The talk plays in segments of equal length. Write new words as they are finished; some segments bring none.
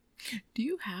Do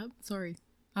you have? Sorry,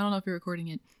 I don't know if you're recording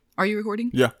it. Are you recording?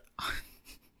 Yeah.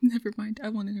 Never mind. I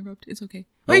won't interrupt. It's okay.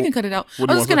 Or you can cut it out. What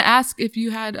I do you was just gonna ask if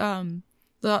you had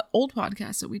the old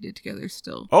podcast that we did together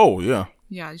still. Oh yeah.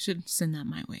 Yeah, you should send that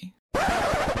my way.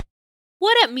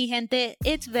 What up, mi gente?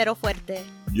 It's Vero Fuerte.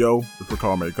 Yo, it's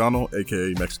Ricardo Americano,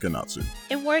 aka Mexican Natsu.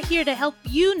 And we're here to help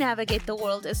you navigate the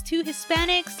world as two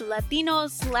Hispanics,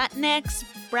 Latinos, Latinx,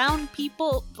 brown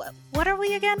people. What are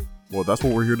we again? Well, that's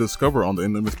what we're here to discover on the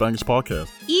In Limit Spanglish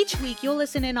podcast. Each week, you'll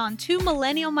listen in on two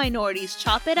millennial minorities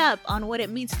chop it up on what it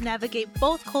means to navigate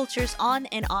both cultures on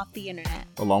and off the internet.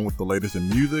 Along with the latest in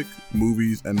music,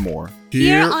 movies, and more.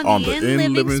 Here on the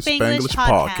In Living Spanglish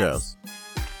podcast.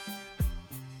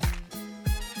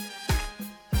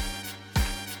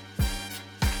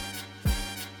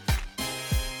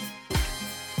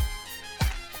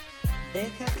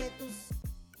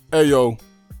 Hey yo,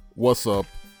 what's up?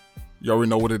 You already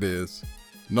know what it is.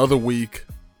 Another week,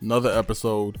 another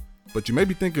episode. But you may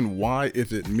be thinking, why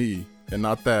is it me and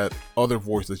not that other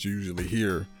voice that you usually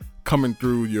hear coming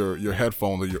through your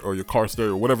headphones or your car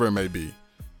stereo, whatever it may be.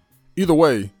 Either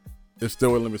way, it's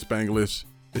still In Limit Spanglish.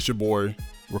 It's your boy,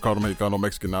 Ricardo Mexicano,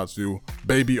 Mexican Natsu,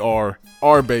 Baby R,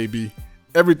 our baby.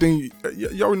 Everything,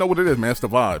 you already know what it is, man. It's the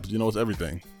vibes. You know, it's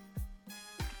everything.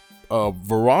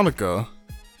 Veronica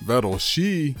Vettel,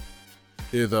 she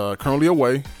is currently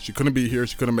away. She couldn't be here.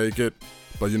 She couldn't make it.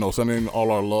 But, you know, sending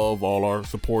all our love, all our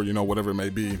support, you know, whatever it may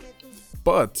be.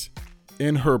 But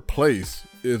in her place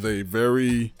is a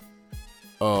very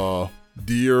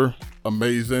dear,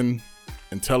 amazing,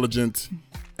 intelligent,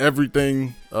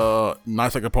 everything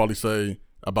nice I could probably say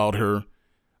about her.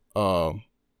 You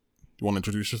want to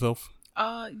introduce yourself?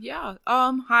 Yeah.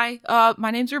 Hi. My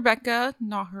name's Rebecca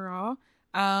Nahara.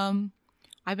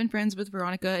 I've been friends with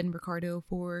Veronica and Ricardo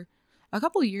for a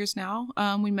couple of years now.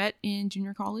 We met in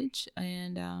junior college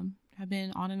and have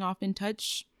been on and off in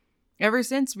touch ever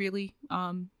since, really.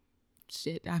 I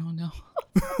don't know.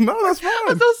 No, that's fine.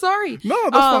 I'm so sorry. No,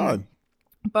 that's fine.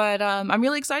 But I'm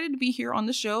really excited to be here on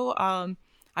the show.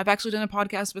 I've actually done a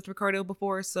podcast with Ricardo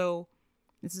before, so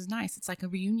this is nice. It's like a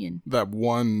reunion. That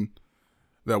one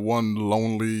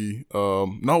lonely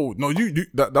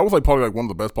that was like probably like one of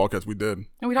the best podcasts we did.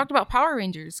 And we talked about Power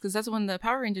Rangers because that's when the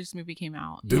Power Rangers movie came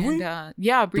out. Did we? Yeah,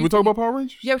 briefly. Did we talk about Power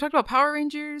Rangers? Yeah, we talked about Power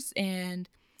Rangers and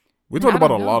we talked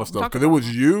about a lot of stuff because it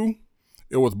was you,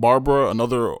 it was Barbara,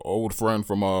 another old friend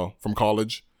from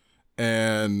college,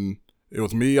 and it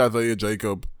was me, Isaiah,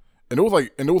 Jacob, and it was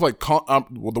like the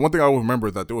one thing I always remember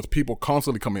is that there was people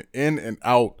constantly coming in and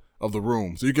out of the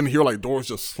room, so you can hear like doors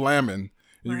just slamming.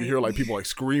 And you can hear like people like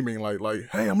screaming like,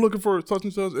 hey, I'm looking for such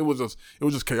and such. It was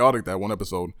just chaotic that one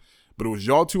episode. But it was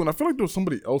y'all two, and I feel like there was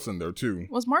somebody else in there too.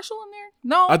 Was Marshall in there?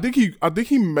 No. I think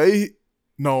he may.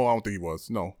 No, I don't think he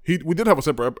was. No. We did have a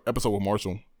separate episode with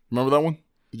Marshall. Remember that one?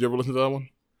 Did you ever listen to that one?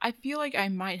 I feel like I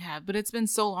might have, but it's been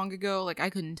so long ago, like I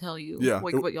couldn't tell you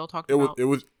what y'all talked about.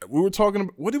 We were talking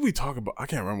about, what did we talk about? I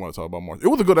can't remember what I talked about Marshall. It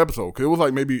was a good episode because it was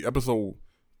like maybe episode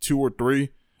 2 or 3.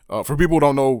 For people who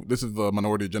don't know, this is the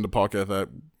Minority Agenda podcast that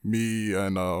me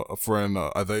and a friend,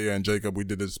 Isaiah and Jacob, we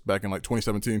did this back in like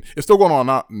 2017. It's still going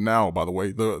on now, by the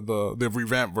way. The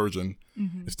revamped version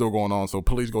is still going on. So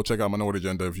please go check out Minority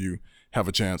Agenda if you have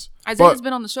a chance. Isaiah's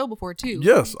been on the show before too.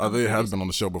 Yes, Isaiah has been on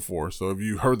the show before. So if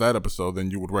you heard that episode, then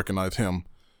you would recognize him.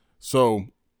 So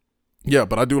yeah,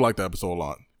 but I do like that episode a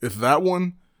lot. It's that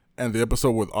one and the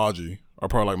episode with Audrey are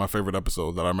probably like my favorite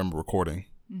episodes that I remember recording.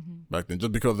 Back then,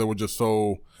 just because they were just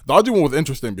so. The Audrey one was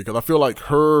interesting because I feel like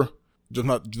her, just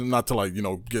not to like, you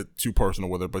know, get too personal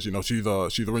with her, but you know she's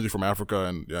originally from Africa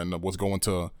and was going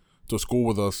to school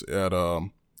with us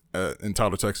in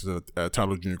Tyler, Texas at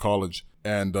Tyler Junior College,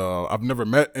 and I've never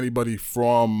met anybody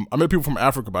from. I met people from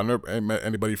Africa, but I never met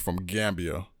anybody from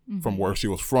Gambia, from where she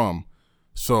was from.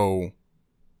 So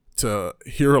to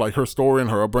hear like her story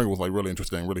and her upbringing was like really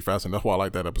interesting, really fascinating. That's why I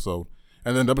like that episode.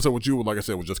 And then the episode with you, like I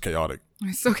said, was just chaotic.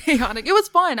 It's so chaotic. It was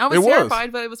fun. I was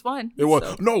terrified, but it was fun. It was.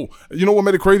 So. No, you know what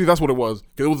made it crazy? That's what it was.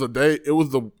 Because it was a day. It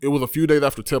was a few days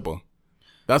after Tippa.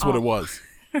 That's what it was.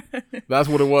 That's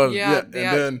what it was. Yeah.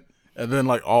 And then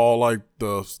like all like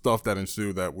the stuff that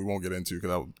ensued that we won't get into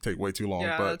because that would take way too long.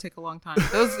 Yeah, that would take a long time.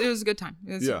 It was a good time.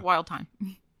 It was a wild time.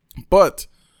 But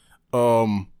I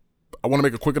want to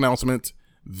make a quick announcement.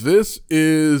 This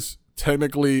is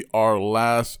technically our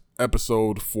last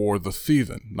episode for the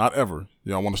season, not ever.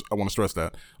 I want to stress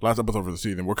that last episode for the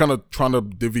season. We're kind of trying to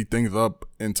divvy things up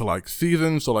into like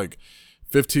seasons, so like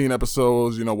 15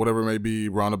 episodes, you know, whatever it may be,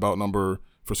 roundabout number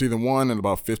for season 1 and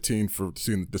about 15 for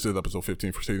season. This is episode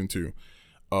 15 for season 2.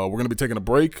 We're gonna be taking a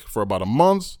break for about a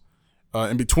month,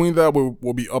 In between that,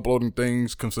 we'll be uploading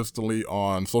things consistently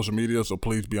on social media, so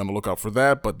please be on the lookout for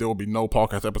that. But there will be no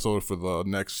podcast episode for the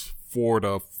next 4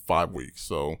 to 5 weeks.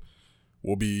 So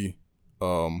we'll be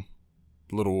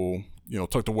little,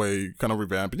 tucked away, kind of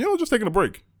revamped, just taking a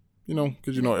break,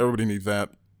 because everybody needs that.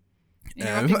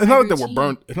 And it's not that we're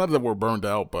burned. It's not that we're burned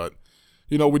out, but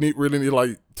we really need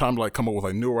like time to like come up with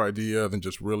like newer ideas and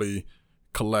just really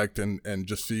collect and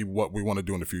just see what we want to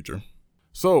do in the future.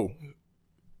 So,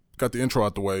 got the intro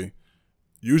out the way.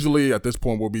 Usually at this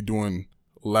point we'll be doing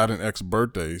Latinx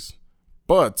birthdays,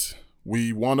 but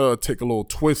we want to take a little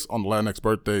twist on the Latinx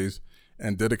birthdays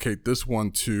and dedicate this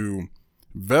one to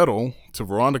Vettel, to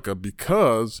Veronica,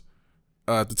 because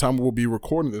at the time we'll be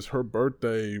recording this, her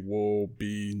birthday will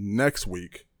be next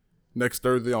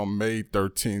Thursday on May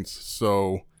 13th.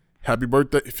 So happy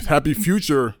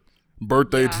future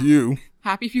birthday to you.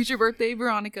 Happy future birthday,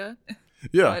 Veronica.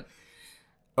 Yeah.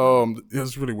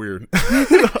 It's really weird.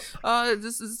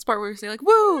 This is the part where we say like,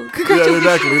 "Woo! Congratulations!"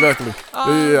 Yeah, exactly.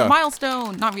 Yeah.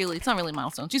 Milestone. Not really. It's not really a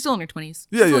milestone. She's still in her 20s.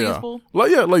 Yeah. Useful.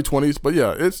 Late 20s, but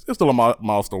yeah, it's still a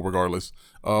milestone regardless.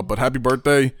 But happy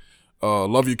birthday.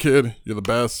 Love you, kid. You're the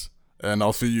best. And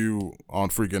I'll see you on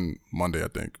freaking Monday, I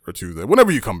think, or Tuesday,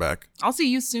 whenever you come back. I'll see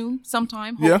you soon,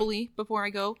 sometime, hopefully, before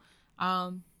I go.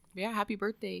 Happy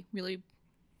birthday. Really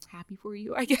happy for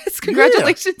you, I guess.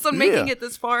 Congratulations on making it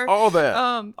this far. All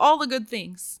that. All the good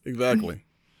things. Exactly.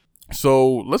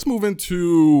 So let's move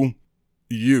into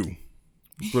you.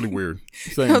 It's really weird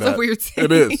saying that. A weird thing.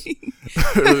 It is.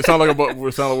 It sounds like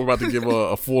we're about to give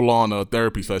a full-on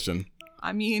therapy session.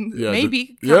 I mean, yeah,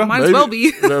 maybe. Might as well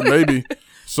be. Yeah, maybe.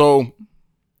 So,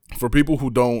 for people who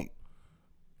don't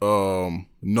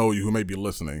know you, who may be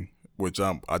listening, which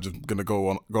I just gonna go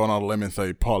on a limb and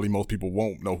say probably most people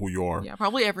won't know who you are. Yeah,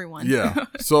 probably everyone. Yeah.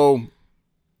 So,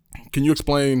 can you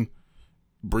explain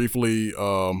briefly?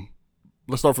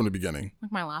 Let's start from the beginning.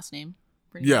 Like my last name.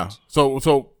 Yeah. Much.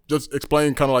 So just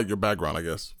explain kind of like your background, I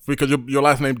guess, because your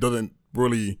last name doesn't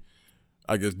really,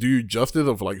 I guess, do you justice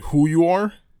of like who you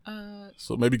are.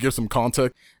 So maybe give some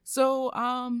context. So,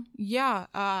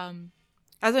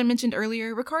 as I mentioned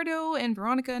earlier, Ricardo and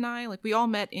Veronica and I, we all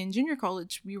met in junior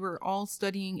college. We were all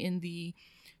studying in the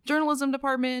journalism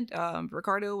department.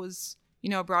 Ricardo was,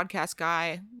 a broadcast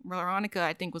guy. Veronica,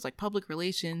 I think, was public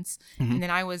relations. Mm-hmm. And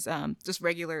then I was just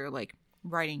regular,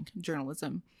 writing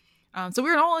journalism. So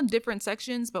we were all in different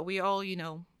sections, but we all,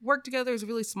 worked together. It was a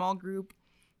really small group,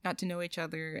 got to know each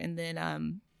other. And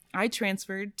then I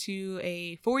transferred to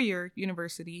a 4-year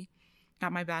university,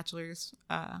 got my bachelor's,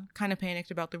 kind of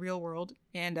panicked about the real world,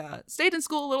 and stayed in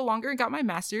school a little longer and got my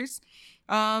master's.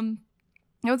 It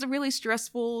was a really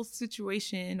stressful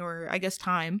situation, or I guess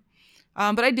time,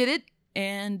 but I did it.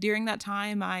 And during that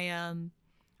time,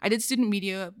 I did student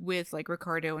media with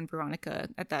Ricardo and Veronica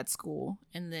at that school,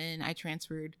 and then I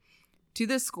transferred to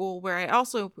this school where I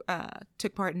also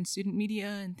took part in student media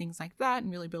and things like that,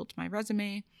 and really built my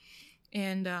resume.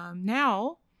 And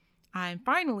now I'm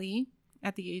finally,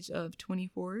 at the age of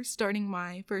 24, starting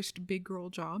my first big girl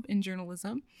job in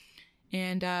journalism.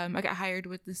 And I got hired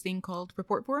with this thing called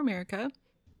Report for America,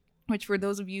 which for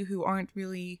those of you who aren't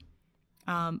really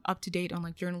up to date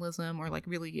on journalism or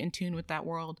really in tune with that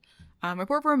world,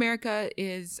 Report for America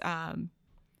is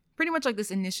pretty much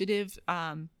this initiative.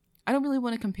 I don't really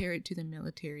want to compare it to the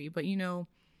military, but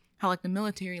how the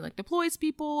military deploys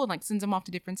people and sends them off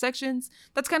to different sections.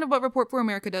 That's kind of what Report for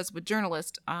America does with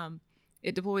journalists.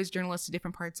 It deploys journalists to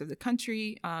different parts of the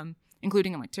country,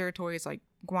 including in territories like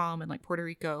Guam and Puerto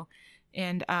Rico.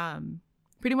 And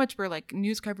pretty much where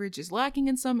news coverage is lacking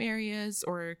in some areas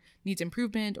or needs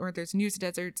improvement, or there's news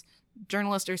deserts,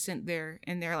 journalists are sent there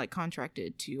and they're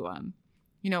contracted to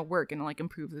work and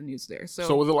improve the news there.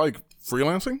 So is it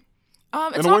freelancing?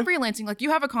 It's not freelancing. You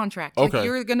have a contract. Okay.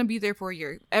 You're going to be there for a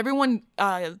year. Everyone,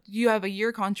 you have a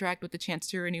year contract with the chance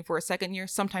to renew for a second year,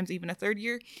 sometimes even a third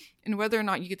year. And whether or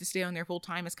not you get to stay on there full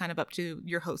time is kind of up to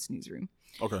your host newsroom.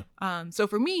 Okay. So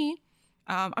for me,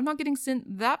 I'm not getting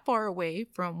sent that far away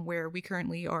from where we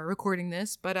currently are recording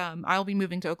this, but I'll be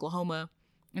moving to Oklahoma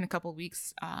in a couple of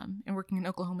weeks and working in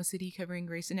Oklahoma City covering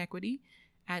race and equity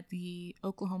at the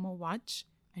Oklahoma Watch.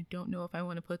 I don't know if I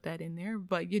want to put that in there,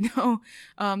 but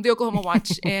the Oklahoma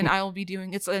Watch, and I'll be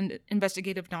it's an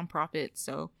investigative nonprofit.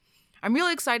 So I'm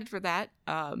really excited for that,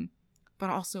 but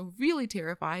also really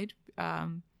terrified. But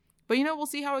we'll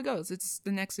see how it goes. It's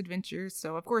the next adventure.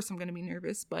 So of course I'm going to be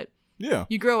nervous, but yeah,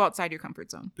 you grow outside your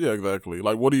comfort zone. Yeah, exactly.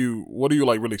 What are you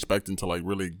really expecting to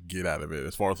really get out of it?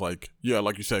 As far as like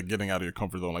you said, getting out of your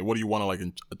comfort zone. What do you want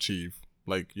to achieve?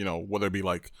 Whether it be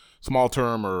small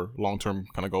term or long term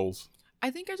kind of goals. I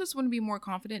think I just want to be more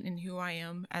confident in who I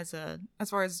am as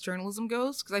far as journalism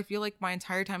goes, because I feel like my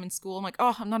entire time in school, I'm like,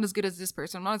 oh, I'm not as good as this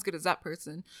person, I'm not as good as that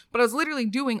person. But I was literally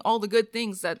doing all the good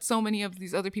things that so many of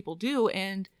these other people do.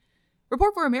 And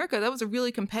Report for America, that was a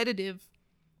really competitive,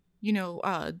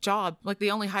 job. Like,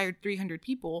 they only hired 300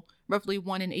 people, roughly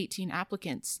 1 in 18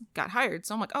 applicants got hired.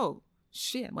 So I'm like, oh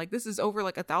shit, like this is over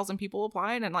like 1,000 people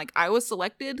applied, and like I was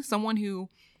selected, someone who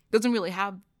doesn't really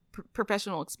have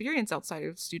professional experience outside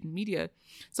of student media.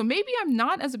 So maybe I'm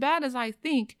not as bad as I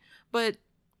think, but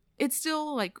it's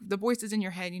still like the voices in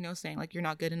your head, saying like you're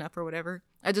not good enough or whatever.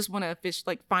 I just want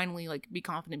to finally like be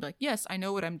confident, be like, yes, I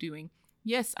know what I'm doing.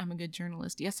 Yes, I'm a good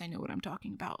journalist. Yes, I know what I'm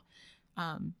talking about.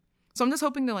 So I'm just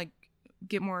hoping to like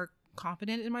get more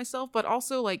confident in myself, but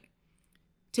also like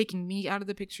taking me out of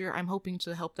the picture. I'm hoping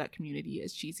to help that community,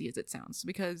 as cheesy as it sounds,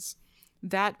 because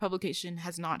that publication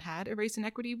has not had a race and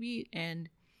equity beat, and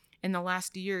in the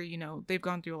last year, they've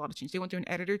gone through a lot of change. They went through an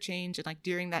editor change, and like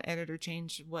during that editor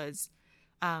change was,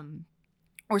 it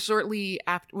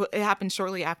happened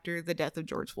shortly after the death of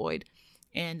George Floyd,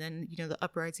 and then the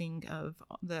uprising of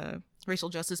the racial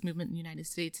justice movement in the United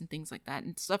States and things like that,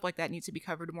 and stuff like that needs to be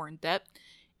covered more in depth.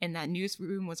 And that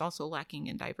newsroom was also lacking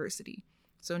in diversity.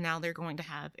 So now they're going to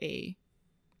have a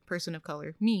person of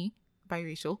color, me,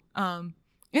 biracial,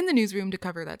 in the newsroom to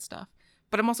cover that stuff.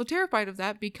 But I'm also terrified of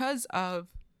that because of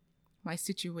my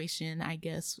situation, I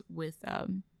guess, with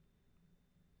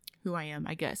who I am,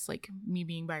 I guess, like me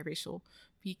being biracial.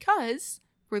 Because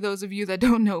for those of you that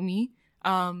don't know me,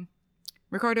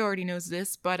 Ricardo already knows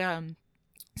this, but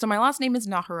so my last name is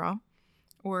Nahara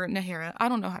or Nahara. I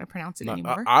don't know how to pronounce it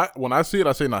anymore. When I see it,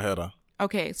 I say Nahara.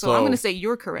 Okay, so I'm gonna say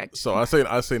you're correct. So I say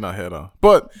Nahara,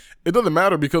 but it doesn't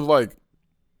matter because like,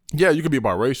 yeah, you could be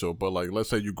biracial, but like, let's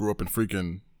say you grew up in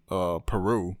freaking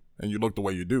Peru. And you look the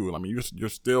way you do. I mean, you're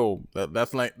still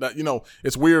that's like that.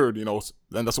 It's weird. And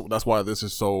that's why this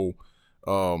is so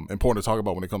important to talk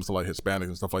about when it comes to like Hispanics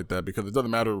and stuff like that, because it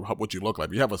doesn't matter what you look like.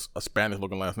 If you have a Spanish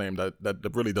looking last name, that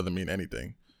really doesn't mean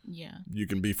anything. Yeah. You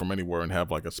can be from anywhere and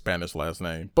have like a Spanish last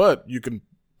name, but you can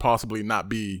possibly not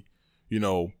be,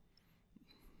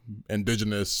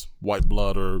 indigenous white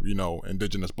blood or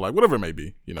indigenous black, whatever it may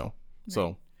be. Right.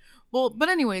 So. Well, but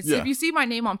anyways, if you see my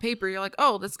name on paper, you're like,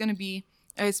 oh, that's gonna be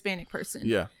a Hispanic person.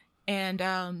 Yeah. And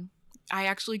I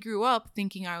actually grew up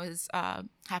thinking I was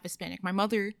half Hispanic. My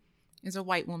mother is a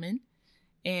white woman,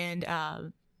 and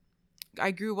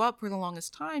I grew up for the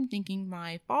longest time thinking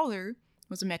my father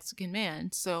was a Mexican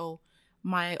man. So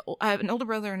I have an older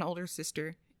brother and an older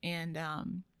sister, and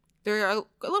they're a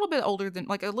little bit older than,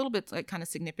 like a little bit, like kind of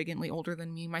significantly older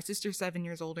than me. My sister's 7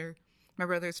 years older. My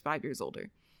brother's 5 years older.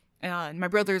 And my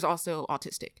brother is also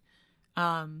autistic.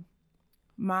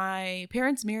 My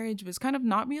parents' marriage was kind of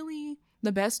not really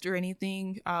the best or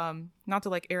anything. Not to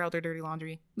like air out their dirty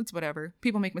laundry. It's whatever.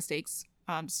 People make mistakes.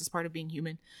 This is part of being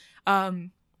human.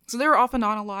 So they were off and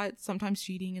on a lot, sometimes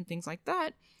cheating and things like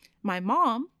that. My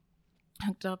mom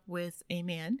hooked up with a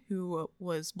man who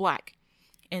was black.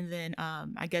 And then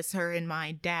I guess her and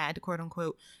my dad, quote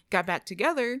unquote, got back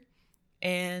together.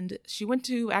 And she went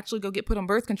to actually go get put on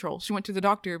birth control. She went to the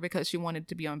doctor because she wanted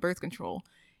to be on birth control.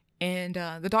 And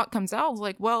the doc comes out, was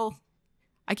like, well,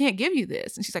 I can't give you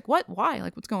this. And she's like, what? Why?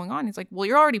 Like, what's going on? He's like, well,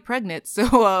 you're already pregnant. So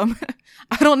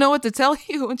I don't know what to tell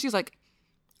you. And she's like,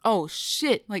 oh,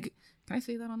 shit. Like, can I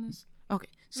say that on this? Okay.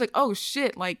 She's like, oh,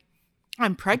 shit. Like,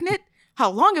 I'm pregnant? How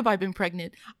long have I been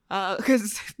pregnant?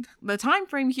 Because the time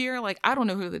frame here, like, I don't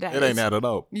know who the dad is. It ain't adding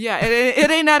up. Yeah, it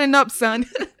ain't adding up, son.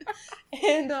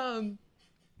 And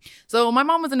so my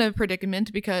mom was in a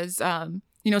predicament because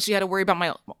she had to worry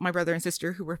about my brother and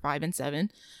sister who were 5 and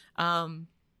 7, and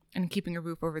keeping a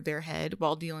roof over their head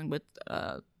while dealing with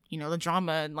the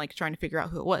drama and like trying to figure out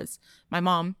who it was. My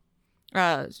mom,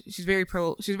 she's very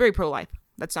pro-life.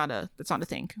 That's not a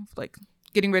thing. Like,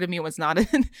 getting rid of me was not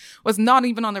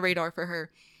even on the radar for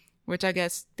her, which I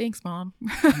guess, thanks, Mom,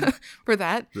 for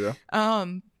that. Yeah.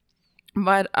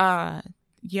 But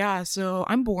yeah, so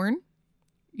I'm born,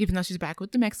 even though she's back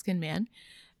with the Mexican man,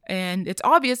 and it's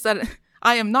obvious that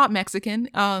I am not Mexican.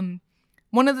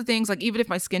 One of the things, like, even if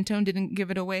my skin tone didn't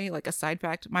give it away, like a side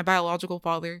fact, my biological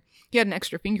father, he had an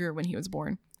extra finger when he was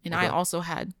born, and okay. I also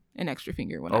had an extra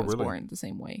finger when I was born the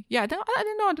same way. Yeah, I didn't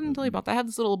know. I didn't tell you about that. I have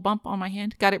this little bump on my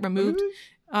hand. Got it removed.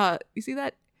 You see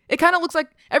that? It kind of looks like,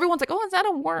 everyone's like, oh, is that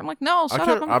a worm? I'm like, no, shut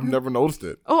up. I've never noticed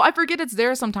it. Oh, I forget it's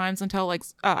there sometimes until like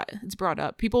it's brought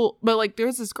up. People, but like there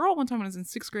was this girl one time when I was in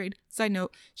 6th grade. Side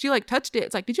note, she like touched it.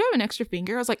 It's like, did you have an extra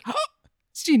finger? I was like, oh,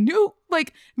 she knew.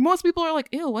 Like, most people are like,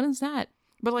 ew, what is that?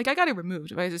 But like, I got it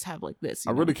removed. If I just have like this,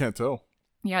 I really can't tell.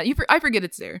 Yeah, I forget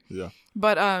it's there. Yeah.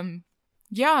 But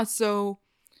yeah, so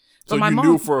So my you mom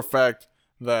knew for a fact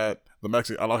that the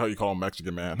Mexican, I like how you call him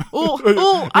Mexican man.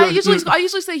 I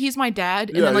usually say he's my dad,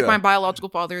 and then like my biological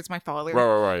father is my father.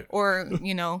 Right. Or,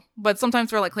 but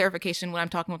sometimes for like clarification when I'm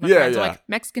talking with my friends, I'm like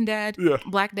Mexican dad,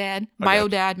 black dad, bio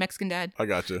dad, Mexican dad. I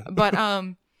got you. But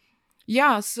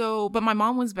but my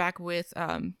mom was back with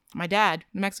my dad,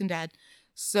 the Mexican dad.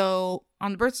 So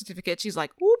on the birth certificate, she's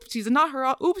like, "Oop, she's not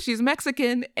her. Oop, she's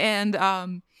Mexican." And they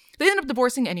ended up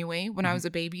divorcing anyway when I was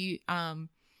a baby.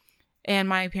 And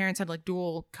my parents had like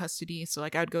dual custody. So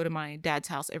like I would go to my dad's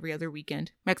house every other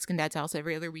weekend, Mexican dad's house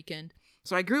every other weekend.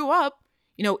 So I grew up,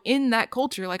 in that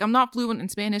culture. Like I'm not fluent in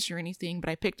Spanish or anything, but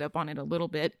I picked up on it a little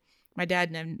bit. My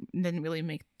dad didn't really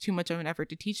make too much of an effort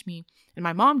to teach me. And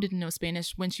my mom didn't know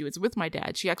Spanish when she was with my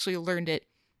dad. She actually learned it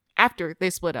after they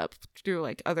split up through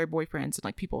like other boyfriends and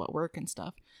like people at work and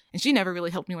stuff. And she never really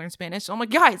helped me learn Spanish. So I'm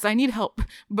like, guys, I need help.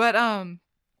 But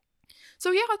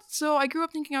so I grew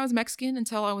up thinking I was Mexican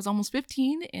until I was almost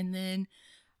 15. And then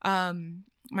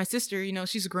my sister,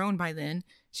 she's grown by then.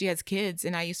 She has kids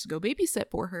and I used to go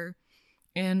babysit for her.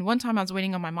 And one time I was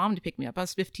waiting on my mom to pick me up. I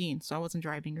was 15, so I wasn't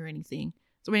driving or anything.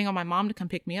 So waiting on my mom to come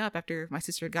pick me up after my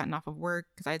sister had gotten off of work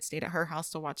because I had stayed at her house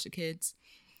to watch the kids.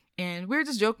 And we were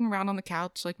just joking around on the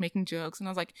couch, like making jokes. And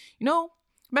I was like,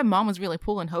 my mom was really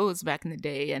pulling hose back in the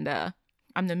day. And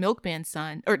I'm the milkman's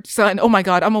son. Oh my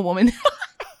God, I'm a woman.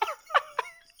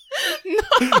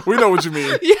 No. We know what you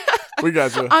mean. Yeah. We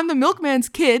got you. I'm the milkman's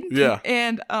kid. Yeah.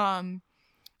 And I'm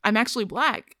actually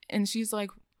black. And she's like,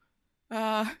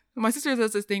 my sister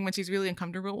does this thing when she's really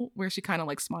uncomfortable where she kind of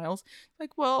like smiles.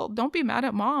 Like, well, don't be mad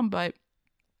at mom, but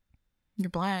you're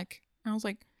black. And I was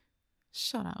like,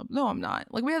 shut up. No, I'm not.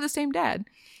 Like, we have the same dad.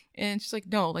 And she's like,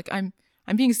 no, like I'm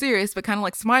being serious, but kind of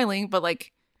like smiling, but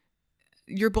like,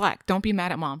 you're black. Don't be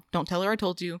mad at mom. Don't tell her I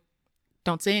told you.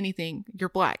 Don't say anything. You're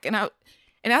black.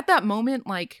 And at that moment,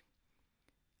 like,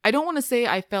 I don't want to say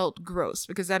I felt gross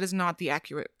because that is not the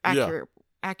accurate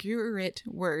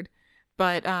word,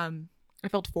 but I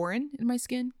felt foreign in my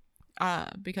skin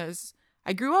because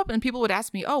I grew up and people would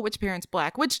ask me, "Oh, which parent's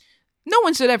black?" Which no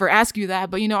one should ever ask you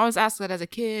that, but I was asked that as a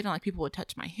kid, and like people would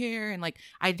touch my hair, and like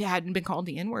I hadn't been called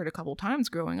the N-word a couple times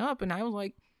growing up, and I was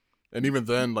like. And even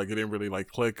then, like, it didn't really, like,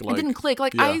 click. Like, it didn't click.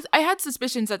 Like, I had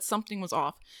suspicions that something was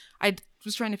off. I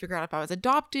was trying to figure out if I was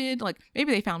adopted. Like,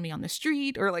 maybe they found me on the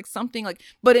street or, like, something. Like,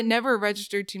 but it never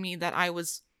registered to me that I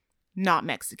was not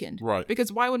Mexican. Right.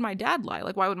 Because why would my dad lie?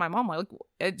 Like, why would my mom lie?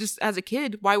 Like, just as a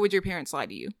kid, why would your parents lie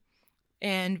to you?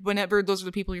 And whenever those are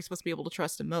the people you're supposed to be able to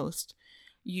trust the most,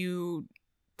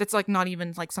 that's, like, not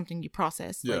even, like, something you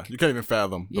process. Yeah, like, you can't even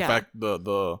fathom the fact,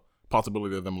 the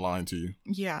possibility of them lying to you.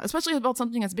 Yeah, especially about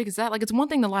something as big as that. Like, it's one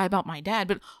thing to lie about my dad,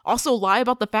 but also lie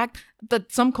about the fact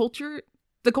that some culture,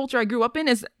 the culture I grew up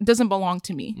in, doesn't belong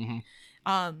to me.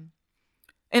 Mm-hmm.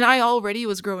 And I already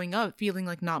was growing up feeling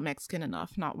like not Mexican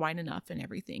enough, not white enough, and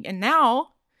everything. And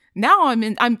now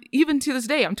I'm even to this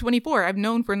day, I'm 24. I've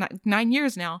known for 9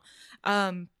 years now.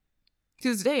 To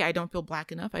this day, I don't feel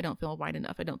black enough. I don't feel white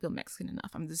enough. I don't feel Mexican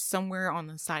enough. I'm just somewhere on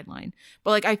the sideline.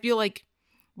 But like, I feel like.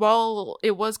 While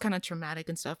it was kind of traumatic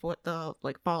and stuff, what the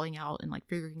like falling out and like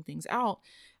figuring things out,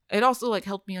 it also like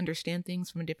helped me understand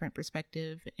things from a different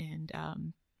perspective and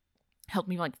helped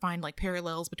me like find like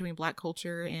parallels between Black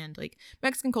culture and like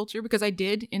Mexican culture because I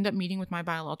did end up meeting with my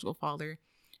biological father.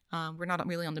 We're not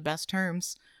really on the best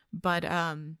terms, but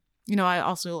I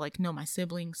also like know my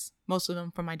siblings, most of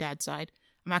them from my dad's side.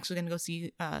 I'm actually gonna go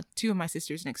see 2 of my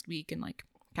sisters next week and like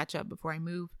catch up before I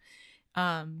move.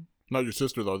 Not your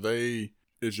sister though.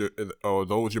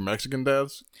 Those your Mexican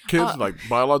dad's kids, like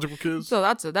biological kids? So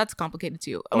that's complicated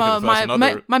too.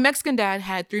 Okay, my Mexican dad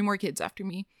had 3 more kids after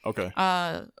me. Okay.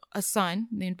 A son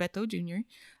named Beto Jr.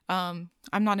 I'm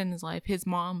not in his life. His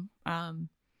mom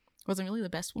wasn't really the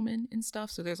best woman and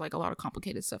stuff, so there's like a lot of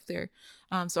complicated stuff there.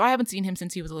 So I haven't seen him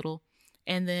since he was little.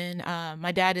 And then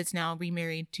my dad is now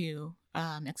remarried to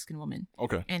a Mexican woman.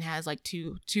 Okay. And has like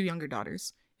two younger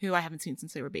daughters who I haven't seen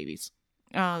since they were babies.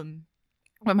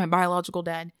 But my biological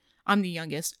dad, I'm the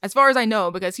youngest, as far as I know,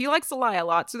 because he likes to lie a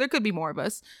lot. So there could be more of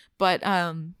us, but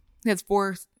he has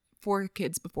four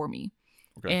kids before me.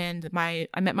 Okay. And I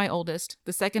met my oldest.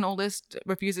 The second oldest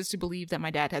refuses to believe that my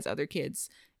dad has other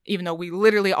kids, even though we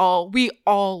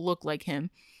all look like him.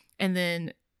 And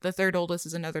then the third oldest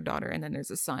is another daughter, and then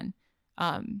there's a son.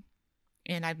 And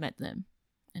I've met them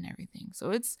and everything.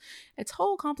 So it's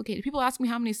whole complicated. People ask me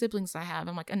how many siblings I have.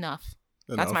 I'm like, enough.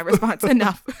 That's my response.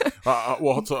 Enough.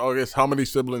 Well, so I guess how many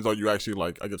siblings are you actually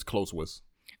like, I guess, close with?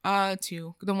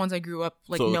 2. The ones I grew up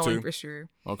like knowing 2? For sure.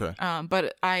 Okay.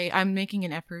 But I'm making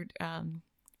an effort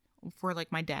for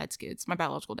like my dad's kids, my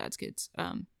biological dad's kids,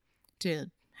 to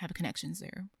have connections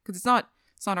there because it's not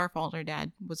it's not our fault our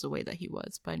dad was the way that he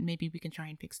was, but maybe we can try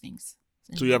and fix things.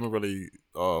 So you haven't really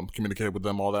communicated with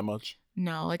them all that much?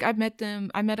 No, like I met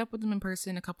up with them in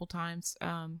person a couple times.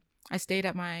 I stayed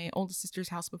at my oldest sister's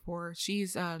house before.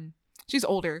 She's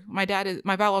older. My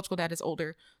biological dad is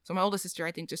older. So my oldest sister,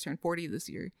 I think, just turned 40 this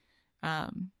year.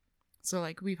 So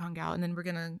like we've hung out, and then we're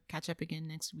gonna catch up again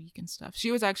next week and stuff. She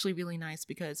was actually really nice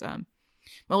because my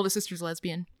oldest sister's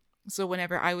lesbian. So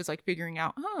whenever I was like figuring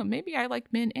out, maybe I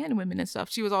like men and women and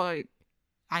stuff, she was all like,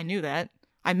 I knew that.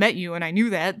 I met you and I knew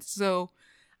that. So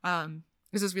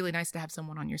this is really nice to have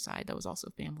someone on your side that was also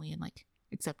family and like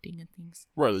accepting and things.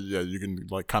 Right. Yeah, you can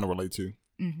like kind of relate to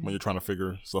when you're trying to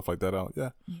figure stuff like that out. Yeah,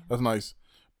 that's nice.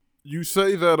 You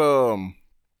say that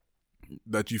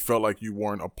that you felt like you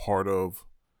weren't a part of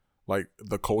like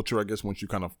the culture, I guess, once you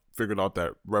kind of figured out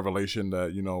that revelation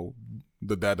that, you know,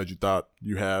 the dad that you thought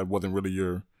you had wasn't really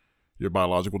your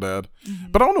biological dad.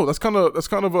 But I don't know, that's kind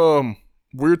of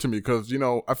weird to me, because, you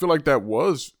know, I feel like that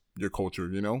was your culture,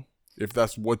 you know, if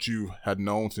that's what you had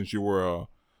known since you were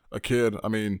a kid. I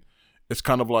mean, it's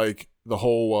kind of like the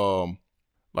whole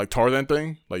like Tarzan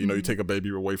thing, like, you know, you take a baby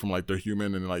away from like their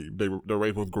human, and like they're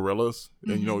raised with gorillas,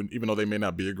 and you know, even though they may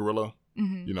not be a gorilla,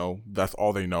 you know, that's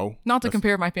all they know. Not to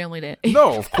compare my family to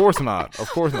no, of course not. Of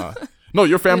course not. No,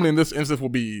 your family in this instance will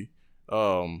be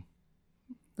the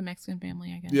Mexican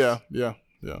family, I guess. Yeah.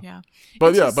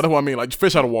 But it's but that's what I mean, like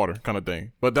fish out of water kind of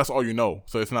thing. But that's all you know.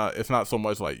 So it's not so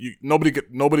much like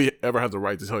nobody ever has the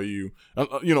right to tell you,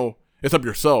 you know, it's up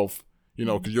yourself, you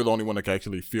know, because you're the only one that can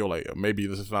actually feel like maybe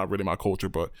this is not really my culture.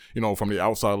 But, you know, from the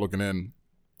outside looking in,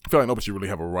 I feel like nobody should really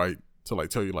have a right to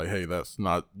like tell you like, hey, that's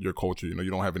not your culture. You know,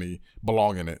 you don't have any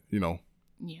belong in it, you know.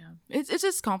 Yeah. It's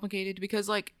just complicated because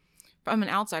like I'm an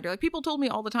outsider. Like people told me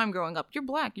all the time growing up, you're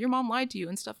black, your mom lied to you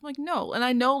and stuff. I'm like, no. And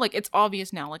I know like it's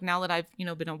obvious now, like now that I've, you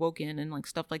know, been awoken and like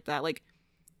stuff like that, like,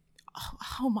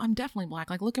 oh, I'm definitely black.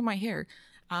 Like look at my hair.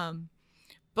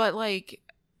 But like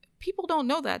people don't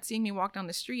know that seeing me walk down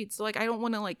the street. So like I don't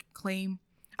want to like claim,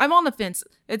 I'm on the fence.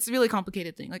 It's a really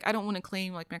complicated thing. Like I don't want to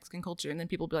claim like Mexican culture and then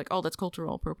people be like, oh, that's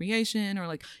cultural appropriation, or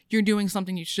like you're doing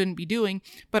something you shouldn't be doing.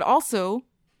 But also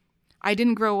I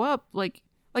didn't grow up like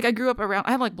I grew up around,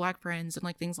 I had like black friends and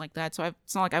like things like that. So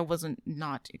it's not like I wasn't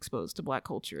not exposed to black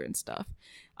culture and stuff.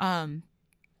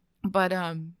 But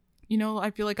you know,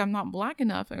 I feel like I'm not black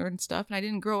enough and stuff. And I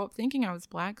didn't grow up thinking I was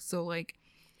black. So like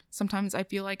sometimes I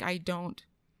feel like I don't,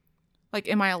 like,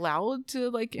 am I allowed to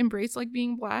like embrace like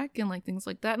being black and like things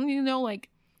like that? And you know, like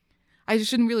I just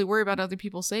shouldn't really worry about what other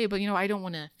people say, but you know, I don't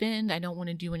want to offend. I don't want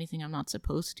to do anything I'm not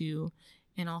supposed to.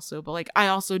 And also, but like, I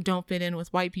also don't fit in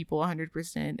with white people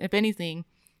 100%. If anything,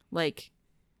 like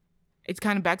it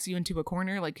kind of backs you into a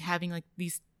corner, like having like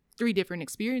these 3 different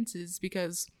experiences,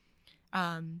 because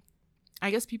I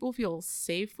guess people feel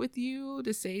safe with you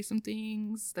to say some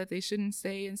things that they shouldn't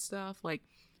say and stuff. Like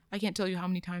I can't tell you how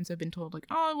many times I've been told like,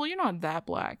 oh, well, you're not that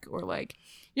black, or like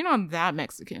you're not that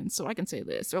Mexican, so I can say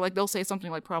this. Or like they'll say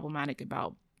something like problematic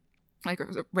about like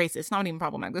racist, not even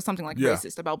problematic, there's something like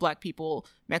racist about black people,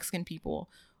 Mexican people,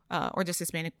 or just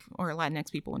Hispanic or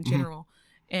Latinx people in general.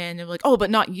 And they're like, oh, but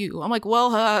not you. I'm like,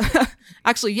 well,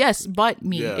 actually, yes, but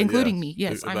me, including me.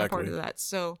 Yes, exactly. I'm a part of that.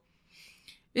 So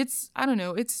it's, I don't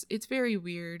know, it's very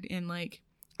weird. And like,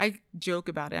 I joke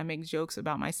about it. I make jokes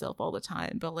about myself all the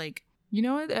time. But like, you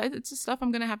know, it's just stuff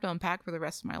I'm going to have to unpack for the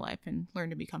rest of my life and learn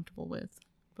to be comfortable with.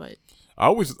 But I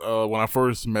always, when I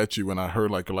first met you and I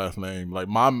heard like your last name, like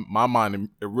my mind,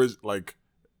 like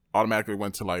automatically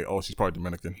went to like, oh, she's probably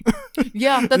Dominican.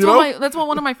 Yeah, that's what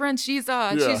one of my friends, she's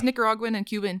Nicaraguan and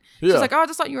Cuban. She's like, oh, I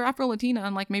just thought you were Afro-Latina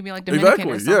and like maybe like Dominican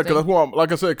or something. Yeah, because that's what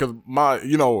like I said, because my,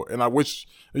 you know, and I wish,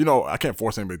 you know, I can't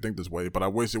force anybody to think this way, but I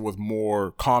wish it was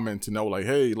more common to know like,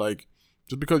 hey, like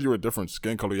just because you're a different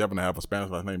skin color, you happen to have a Spanish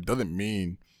last name doesn't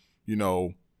mean, you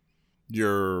know,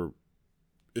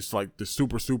 it's like the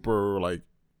super like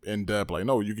in depth. Like,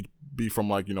 no, you could be from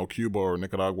like, you know, Cuba or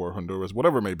Nicaragua or Honduras,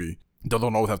 whatever it may be. It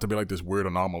doesn't always have to be like this weird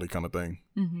anomaly kind of thing.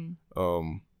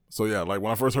 So yeah, like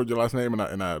when I first heard your last name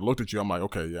and I looked at you, I'm like,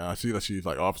 okay, yeah, I see that she's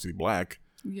like obviously black.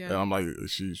 Yeah. And I'm like,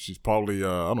 she's probably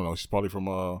I don't know, she's probably from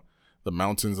the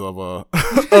mountains of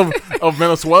of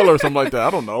Venezuela or something like that. I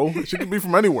don't know. She could be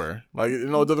from anywhere. Like, you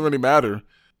know, it doesn't really matter.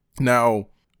 Now,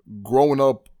 growing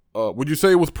up, would you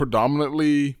say it was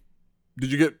predominantly?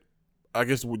 Did you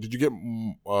get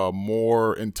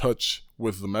more in touch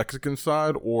with the Mexican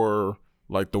side or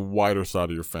like the wider side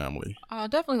of your family?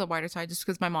 Definitely the wider side, just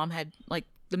because my mom had like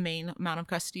the main amount of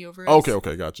custody over us.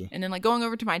 Okay, gotcha. And then like going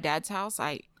over to my dad's house,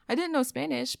 I didn't know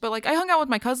Spanish, but like I hung out with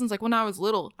my cousins like when I was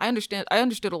little. I understood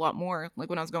a lot more like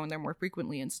when I was going there more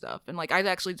frequently and stuff. And like I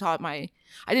actually taught I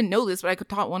didn't know this, but I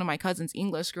taught one of my cousins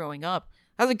English growing up.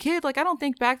 as a kid, like, I don't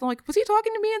think back. I'm like, was he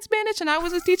talking to me in Spanish and I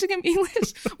was just teaching him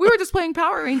English? We were just playing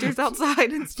Power Rangers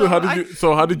outside and So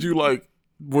stuff. how did you like?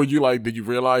 Were you like? Did you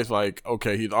realize like,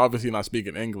 okay, he's obviously not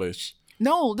speaking English?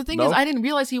 No, the thing No? is, I didn't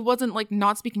realize he wasn't like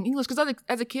not speaking English because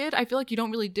as a kid, I feel like you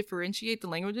don't really differentiate the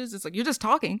languages. It's like you're just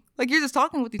talking,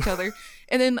 with each other.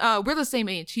 And then we're the same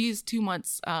age. He's 2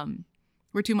 months.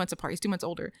 We're 2 months apart. He's 2 months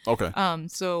older. Okay.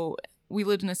 So we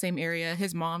lived in the same area.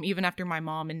 His mom, even after my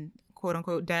mom and quote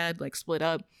unquote dad like split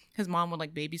up, his mom would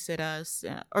like babysit us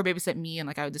or babysit me, and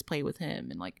like I would just play with him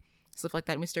and like stuff like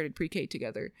that. And we started pre-K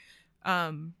together.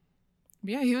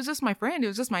 Yeah, he was just my friend. It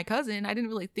was just my cousin. I didn't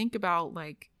really think about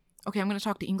like, okay, I'm going to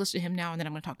talk to English to him now, and then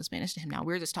I'm going to talk to Spanish to him now.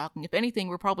 We're just talking. If anything,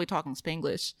 we're probably talking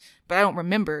Spanglish, but I don't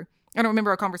remember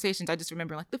our conversations. I just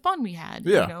remember like the fun we had,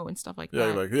 and stuff like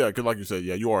that. Because like you said,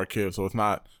 you are a kid, so it's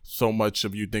not so much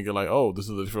of you thinking like, oh, this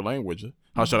is a different language.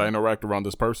 How should I interact around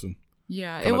this person?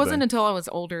 Yeah, it wasn't until I was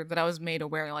older that I was made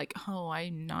aware, like, oh,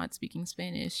 I'm not speaking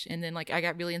Spanish, and then like I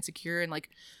got really insecure and like,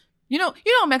 you know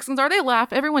how Mexicans are. They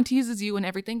laugh. Everyone teases you and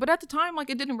everything, but at the time, like,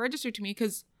 it didn't register to me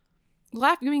because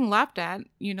being laughed at,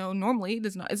 normally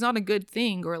it's not a good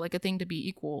thing or like a thing to be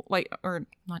equal, like, or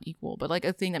not equal, but like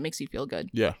a thing that makes you feel good.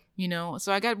 Yeah.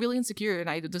 So I got really insecure and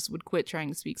I just would quit trying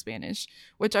to speak Spanish,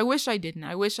 which I wish I didn't.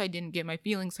 I wish I didn't get my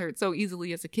feelings hurt so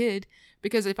easily as a kid,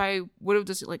 because if I would have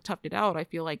just like toughed it out, I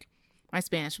feel like my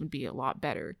Spanish would be a lot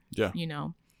better. Yeah.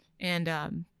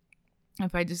 And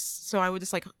if I just, so I would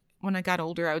just like, when I got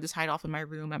older, I would just hide off in my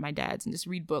room at my dad's and just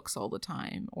read books all the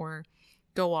time, or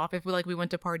go off if we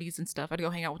went to parties and stuff. I'd go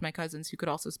hang out with my cousins who could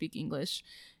also speak English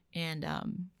and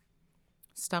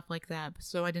stuff like that.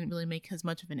 So I didn't really make as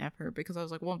much of an effort because I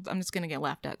was like, well, I'm just gonna get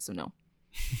laughed at, so no.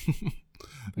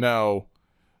 Now,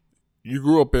 you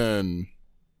grew up in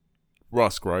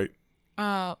Rusk, right?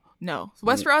 No.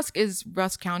 West Rusk is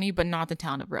Rusk County, but not the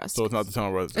town of Rusk. So it's not the town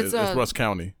of Rusk. It's Rusk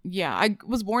County. Yeah, I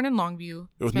was born in Longview.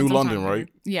 It was New London, right?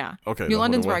 Yeah. Okay. New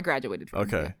London's where I graduated from.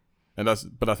 Okay. Yeah. And that's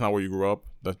not where you grew up?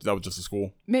 That was just a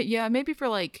school? Yeah, maybe for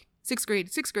like sixth grade,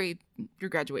 your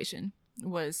graduation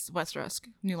was West Rusk,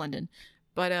 New London.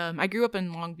 But I grew up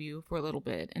in Longview for a little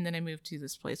bit, and then I moved to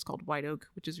this place called White Oak,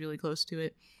 which is really close to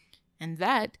it. And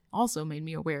that also made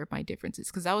me aware of my differences,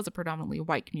 because that was a predominantly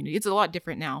white community. It's a lot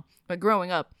different now. But growing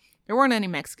up, there weren't any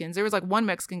Mexicans. There was like one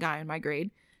Mexican guy in my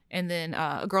grade, and then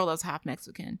a girl that was half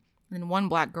Mexican, and then one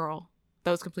black girl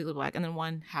that was completely black, and then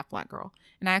one half black girl.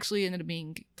 And I actually ended up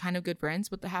being kind of good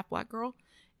friends with the half black girl.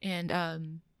 And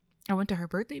I went to her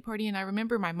birthday party, and I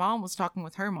remember my mom was talking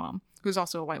with her mom, who's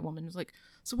also a white woman. Was like,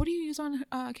 so what do you use on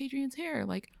Kadrian's hair?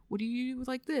 Like, what do you do with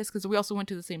like this? Because we also went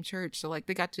to the same church, so like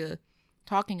they got to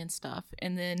talking and stuff.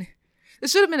 And then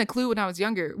this should have been a clue when I was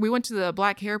younger. We went to the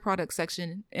black hair products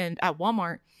section and at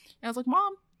Walmart, and I was like,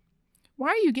 Mom, why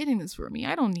are you getting this for me?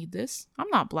 I don't need this. I'm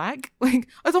not black. Like,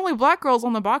 there's only black girls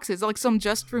on the boxes. Like some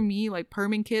just for me, like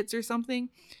perming kits or something.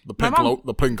 The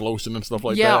pink lotion and stuff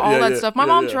like that. All that stuff. My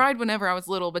mom tried whenever I was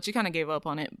little, but she kind of gave up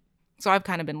on it. So I've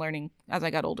kind of been learning as I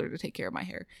got older to take care of my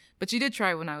hair. But she did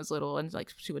try when I was little, and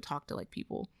like she would talk to like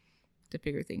people to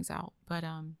figure things out. But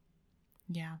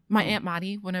yeah, my Aunt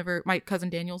Maddie, whenever my cousin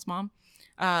Daniel's mom,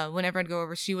 whenever I'd go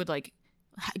over, she would like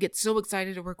get so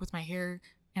excited to work with my hair.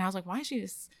 And I was like, why is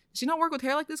does she not work with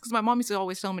hair like this? Because my mom used to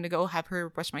always tell me to go have her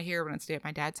brush my hair when I'd stay at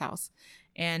my dad's house.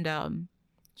 And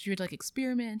she would like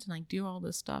experiment and like do all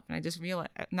this stuff. And I just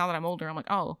realized now that I'm older, I'm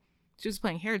like, oh, she was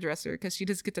playing hairdresser because she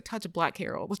just gets to touch black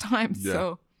hair all the time. Yeah.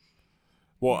 So,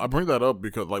 well, I bring that up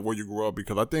because like where you grew up,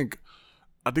 because I think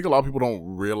a lot of people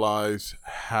don't realize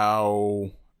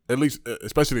how, at least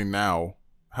especially now,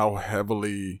 how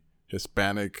heavily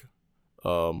Hispanic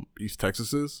East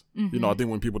Texas is. Mm-hmm. I think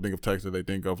when people think of Texas, they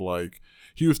think of like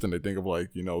Houston, they think of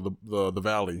like the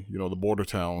Valley, the border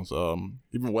towns,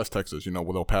 even West Texas,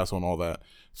 with El Paso and all that.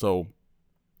 So,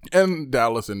 and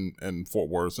Dallas and Fort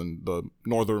Worth and the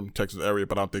northern Texas area,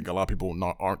 but I think a lot of people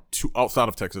aren't too, outside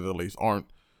of Texas at least, aren't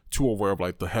too aware of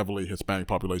like the heavily Hispanic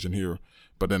population here.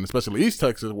 But then especially East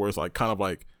Texas, where it's like kind of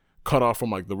like cut off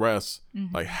from like the rest,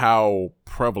 mm-hmm. like how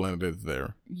prevalent it is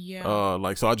there. Yeah.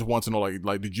 So I just want to know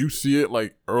like did you see it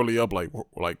like early up like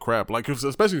crap, like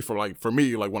especially for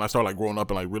me, like when I started like growing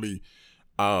up and like really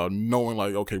knowing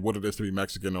like, okay, what it is to be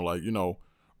Mexican, or like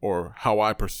or how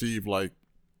I perceive like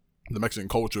the Mexican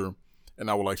culture, and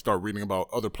I would like start reading about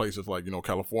other places like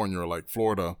California or like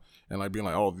Florida, and like being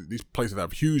like, oh, these places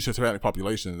have huge Hispanic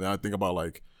populations, and I think about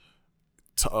like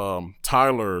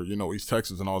Tyler, East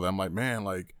Texas and all that. I'm like, man,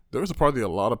 like there's probably a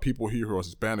lot of people here who are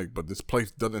Hispanic, but this place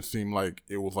doesn't seem like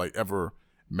it was like ever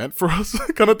meant for us,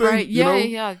 kind of thing. Right?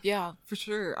 Yeah, yeah, for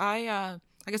sure. I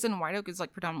like I said, in White Oak is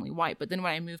like predominantly white, but then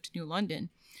when I moved to New London,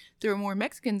 there were more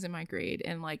Mexicans in my grade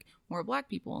and like more Black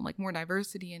people and like more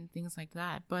diversity and things like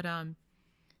that. But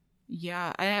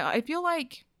yeah, I feel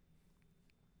like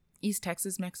East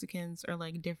Texas Mexicans are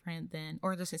like different than,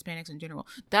 or just Hispanics in general.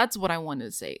 That's what I wanted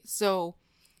to say. So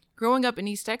growing up in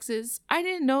East Texas, I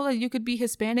didn't know that you could be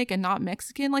Hispanic and not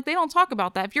Mexican. Like, they don't talk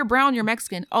about that. If you're brown, you're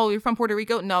Mexican. Oh, you're from Puerto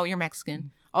Rico? No, you're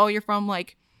Mexican. Oh, you're from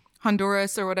like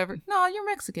Honduras or whatever. No, you're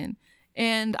Mexican.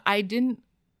 And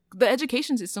the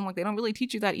education system, like, they don't really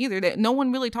teach you that either. No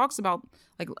one really talks about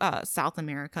like South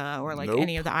America or like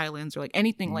any of the islands or like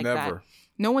anything like that.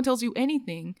 No one tells you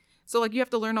anything. So like, you have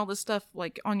to learn all this stuff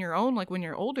like on your own, like when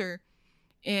you're older.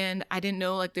 And I didn't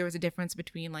know like there was a difference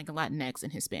between like Latinx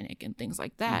and Hispanic and things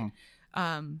like that.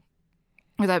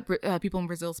 Or that people in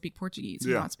Brazil speak Portuguese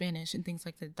and not Spanish and things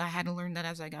like that. I had to learn that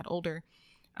as I got older,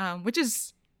 which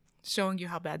is showing you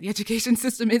how bad the education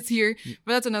system is here.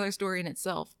 But that's another story in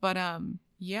itself. But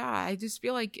yeah, I just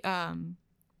feel like in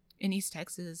East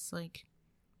Texas, like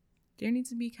there needs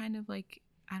to be kind of like,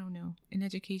 I don't know, an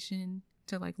education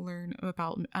to like learn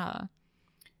about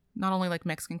not only like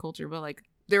Mexican culture, but like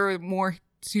there are more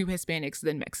to Hispanics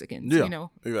than Mexicans, you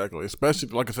know? Exactly. Especially,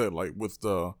 like I said, like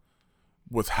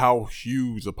with how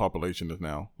huge the population is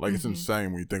now. Like, it's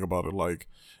insane when you think about it. Like,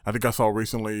 I think I saw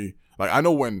recently, like, I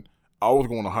know when I was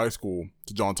going to high school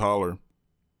to John Tyler,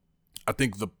 I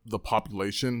think the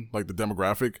population, like the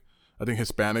demographic, I think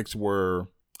Hispanics were,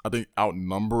 I think,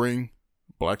 outnumbering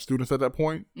Black students at that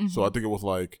point. So I think it was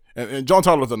like, and John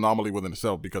Tyler's an anomaly within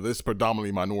itself because it's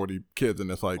predominantly minority kids,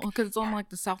 and it's like, well, because it's on like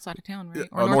the south side of town, right?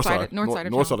 Or north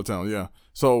side of town, yeah.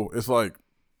 So it's like,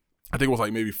 I think it was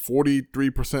like maybe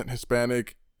 43%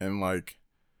 Hispanic and like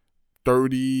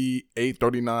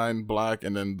 39 Black,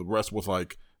 and then the rest was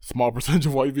like small percentage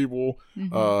of white people,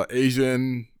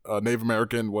 Asian, Native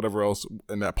American, whatever else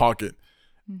in that pocket.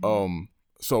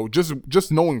 So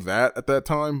just knowing that at that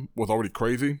time was already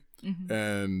crazy.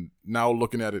 And now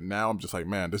looking at it now, I'm just like,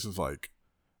 man, this is like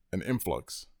an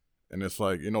influx. And it's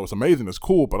like, you know, it's amazing, it's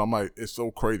cool, but I'm like, it's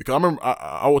so crazy. Because I remember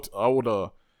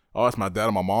I'll ask my dad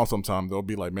and my mom sometimes. They'll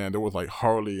be like, man, there was like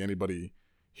hardly anybody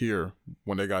here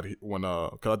when they got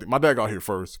because I think my dad got here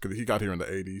first because he got here in the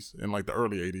 80s, in like the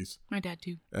early 80s. My dad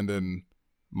too. And then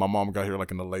my mom got here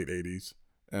like in the late 80s.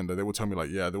 And they would tell me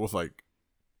like, yeah, there was like,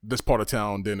 this part of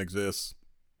town didn't exist.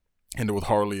 And there was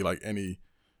hardly like any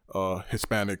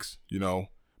Hispanics, you know.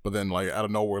 But then like out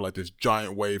of nowhere, like this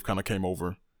giant wave kind of came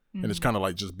over. And it's kind of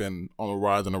like just been on a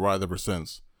rise ever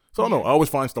since. So I don't know. I always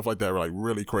find stuff like that like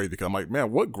really crazy because I'm like,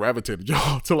 man, what gravitated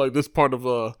y'all to like this part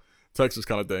of Texas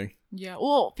kind of thing? Yeah,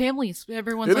 well, families.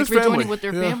 Everyone's like rejoining with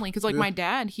their family because like my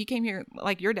dad, he came here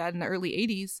like your dad in the early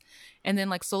 80s, and then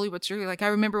like slowly but surely, like I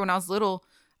remember when I was little,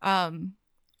 some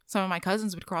of my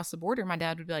cousins would cross the border. My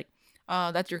dad would be like,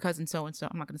 "That's your cousin so and so."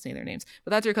 I'm not gonna say their names,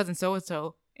 but that's your cousin so and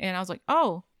so. And I was like,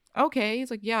 "Oh, okay." He's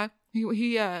like, "Yeah,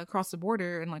 he crossed the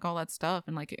border and like all that stuff,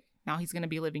 and like now he's gonna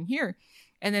be living here."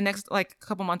 And then next, like a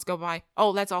couple months go by.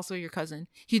 Oh, that's also your cousin.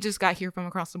 He just got here from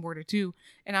across the border too.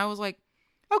 And I was like,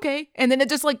 okay. And then it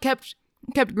just like kept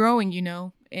growing, you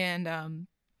know. And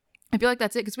I feel like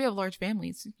that's it because we have large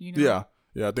families, you know.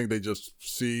 Yeah. I think they just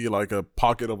see like a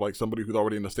pocket of like somebody who's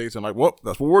already in the States and like, well,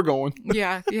 that's where we're going.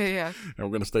 Yeah. And we're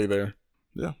gonna stay there.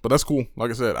 Yeah, but that's cool. Like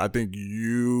I said, I think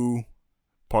you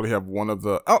probably have one of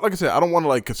the. Like I said, I don't want to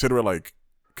like consider it like.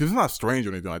 Because it's not strange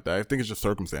or anything like that. I think it's just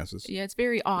circumstances. Yeah, it's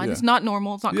very odd. Yeah. It's not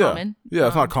normal. It's not common. Yeah,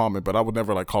 it's not common, but I would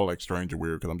never like call it like strange or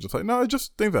weird because I'm just like, no, it's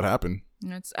just things that happen.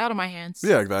 It's out of my hands.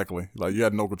 Yeah, exactly. Like you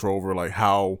had no control over like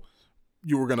how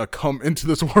you were going to come into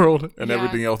this world and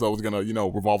everything else that was going to, you know,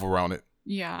 revolve around it.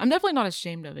 Yeah, I'm definitely not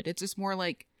ashamed of it. It's just more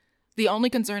like the only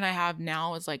concern I have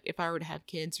now is like if I were to have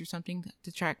kids or something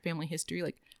to track family history,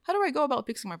 like how do I go about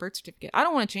fixing my birth certificate? I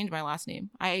don't want to change my last name.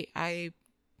 I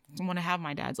want to have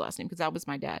my dad's last name because that was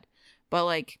my dad. But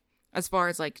like, as far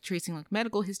as like tracing like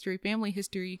medical history, family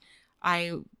history,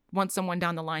 I want someone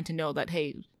down the line to know that,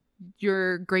 hey,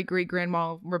 your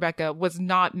great-great-grandma Rebecca was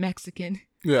not Mexican.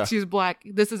 Yeah. She was Black.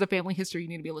 This is a family history you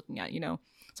need to be looking at, you know?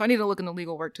 So I need to look into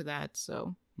legal work to that.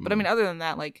 So, but I mean, other than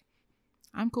that, like,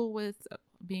 I'm cool with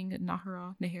being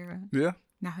Nahara,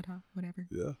 whatever.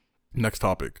 Yeah. Next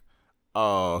topic.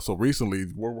 So recently,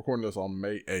 we're recording this on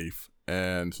May 8th.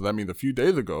 And so that means a few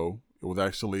days ago, it was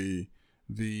actually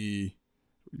the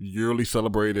yearly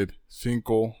celebrated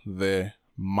Cinco de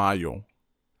Mayo.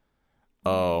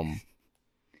 What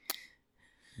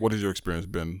has your experience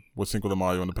been with Cinco de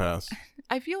Mayo in the past?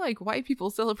 I feel like white people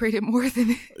celebrate it more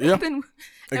than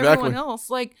everyone else.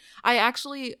 Like I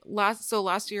actually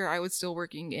last year I was still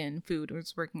working in food. I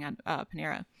was working at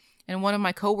Panera, and one of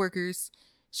my coworkers,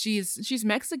 she's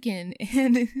Mexican,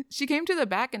 and she came to the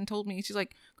back and told me, she's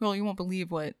like, girl, you won't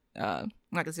believe what I'm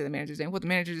not gonna say the manager's name, what the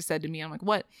manager just said to me. I'm like,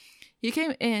 what? He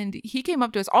came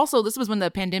up to us. Also, this was when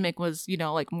the pandemic was,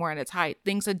 like more at its height.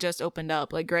 Things had just opened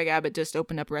up. Like Greg Abbott just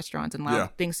opened up restaurants and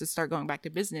allowed things to start going back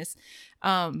to business.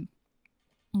 Our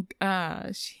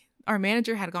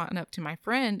manager had gotten up to my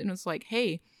friend and was like,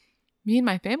 hey, me and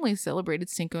my family celebrated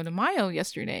Cinco de Mayo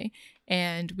yesterday,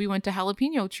 and we went to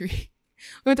Jalapeno Tree.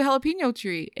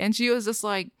 And she was just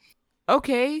like,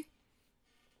 okay,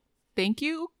 thank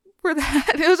you for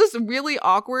that. It was just really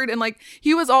awkward, and like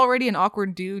he was already an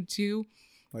awkward dude too.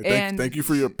 Like, thank you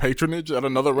for your patronage at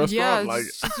another restaurant. Yeah,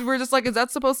 we're just like, is that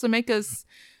supposed to make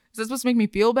me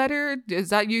feel better? Is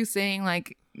that you saying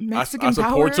like Mexican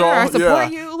power? Y'all. I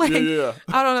support you. Like, yeah.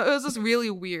 I don't know. It was just really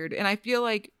weird, and I feel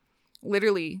like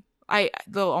literally,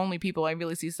 the only people I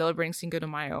really see celebrating Cinco de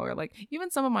Mayo are like, even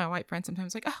some of my white friends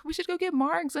sometimes like, oh, we should go get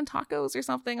margs and tacos or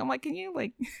something. I'm like, can you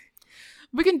like,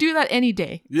 we can do that any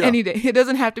day. Yeah. Any day. It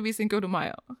doesn't have to be Cinco de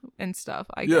Mayo and stuff.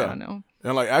 I don't know.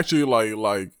 And like, actually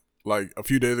like a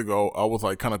few days ago, I was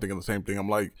like kind of thinking the same thing. I'm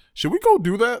like, should we go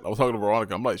do that? I was talking to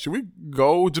Veronica. I'm like, should we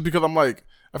go? Just because I'm like,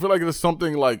 I feel like it's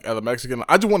something like as a Mexican,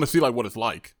 I just want to see like what it's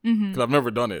like. Because I've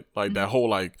never done it. Like that whole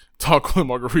like taco and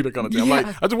margarita kind of thing. I'm like,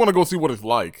 I just want to go see what it's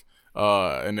like.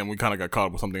 And then we kind of got caught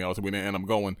up with something else and we didn't end up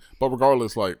going. But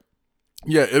regardless, like,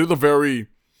 yeah, it is a very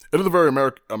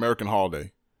American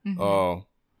holiday.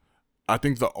 I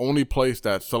think the only place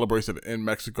that celebrates it in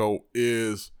Mexico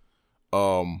is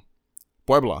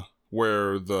Puebla,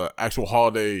 where the actual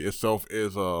holiday itself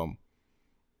is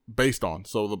based on.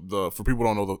 So the for people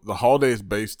who don't know, the holiday is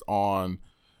based on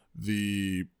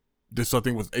this I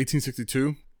think was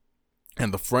 1862,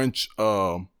 and the French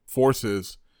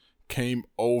forces came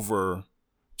over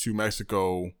to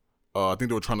Mexico. I think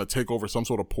they were trying to take over some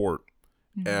sort of port.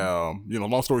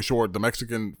 Long story short, the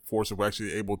Mexican forces were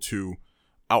actually able to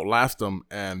outlast them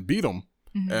and beat them.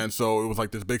 And so it was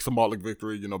like this big symbolic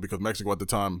victory, because Mexico at the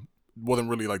time wasn't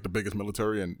really like the biggest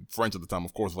military, and French at the time,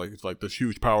 of course, like it's like this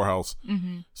huge powerhouse.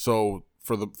 So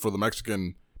for the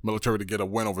Mexican military to get a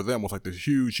win over them was like this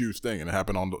huge thing, and it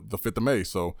happened on the 5th of May.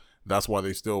 So that's why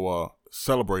they still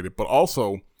celebrate it. But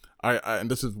also, I and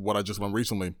this is what I just learned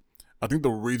recently, I think the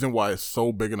reason why it's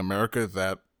so big in America is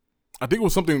that I think it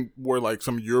was something where like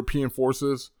some European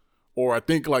forces, or I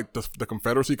think like the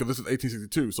Confederacy, because this is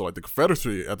 1862, so like the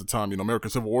Confederacy at the time, American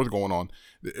Civil War was going on.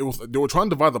 They were trying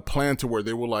to devise a plan to where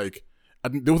they were like, I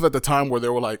think there was at the time where they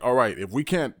were like, all right, if we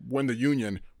can't win the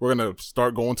Union, we're gonna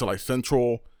start going to like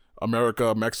Central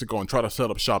America, Mexico, and try to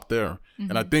set up shop there.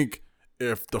 And I think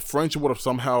if the French would have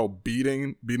somehow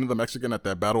beaten the Mexican at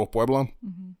that Battle of Puebla,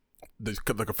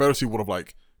 the Confederacy would have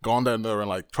like gone down there and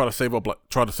like try to set up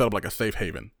like a safe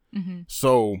haven.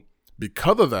 So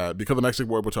because of Mexico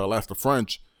were able to outlast the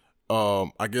French,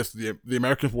 I guess the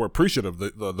Americans were appreciative,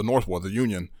 the North was, the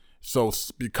Union. So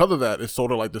because of that, it's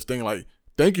sort of like this thing like,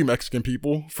 thank you, Mexican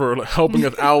people, for helping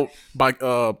us out by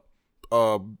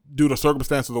due to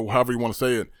circumstances or however you want to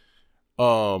say it,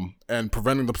 and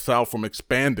preventing the South from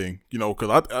expanding. Because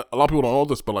a lot of people don't know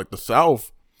this, but like the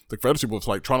South, the Confederacy was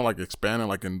like trying to like expand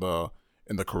like in the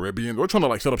Caribbean. We're trying to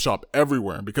like set up shop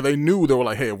everywhere because they knew, they were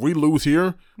like, hey, if we lose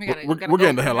here, we're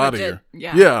getting the hell out of here.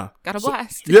 Yeah. Got a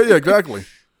blast. Yeah, exactly.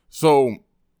 So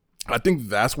I think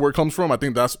that's where it comes from. I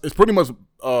think it's pretty much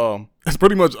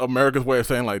America's way of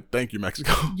saying like, thank you,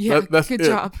 Mexico. Yeah, that's good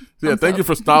job. Yeah, thank you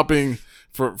for stopping,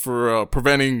 for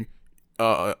preventing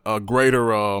a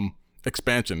greater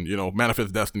expansion,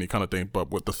 manifest destiny kind of thing,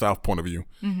 but with the South point of view.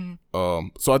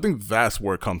 So I think that's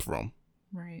where it comes from.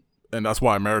 Right. And that's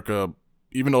why America,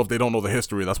 even though if they don't know the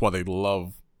history, that's why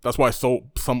it's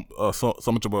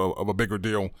so much of a bigger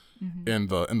deal in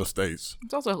the States.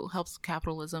 It also helps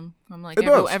capitalism. I'm like,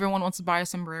 everyone wants to buy a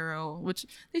sombrero, which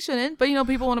they shouldn't, but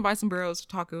people want to buy sombreros,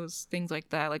 tacos, things like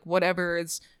that, like whatever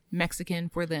is Mexican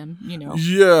for them,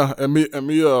 Yeah, and me,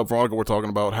 Veronica, were talking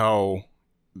about how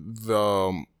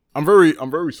I'm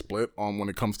very split on when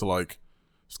it comes to like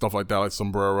stuff like that, like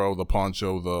sombrero, the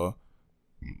poncho,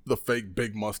 the fake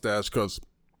big mustache, because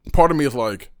part of me is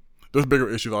like, there's bigger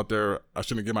issues out there. I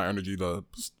shouldn't give my energy to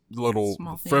little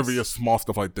frivolous small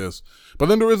stuff like this. But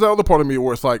then there is the other part of me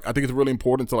where it's like, I think it's really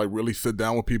important to like really sit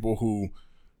down with people who,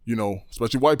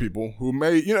 especially white people who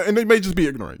may, and they may just be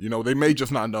ignorant. They may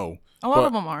just not know. A lot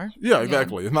of them are. Yeah,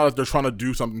 exactly. It's not like they're trying to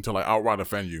do something to like outright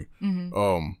offend you.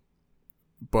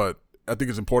 But I think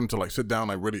it's important to like sit down,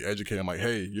 like really educate them. Like,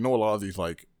 hey, a lot of these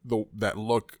like that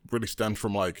look really stems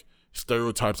from like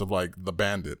stereotypes of like the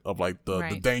bandit, of like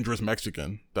the dangerous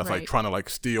Mexican that's like trying to like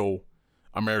steal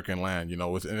American land,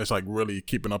 and it's like really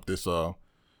keeping up this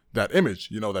that image,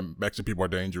 that Mexican people are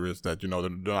dangerous, that,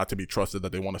 they're not to be trusted,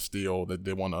 that they want to steal, that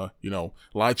they want to,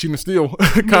 lie, cheat, and steal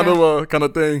kind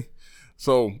of thing.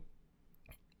 So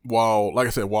while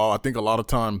I think a lot of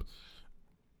times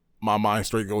my mind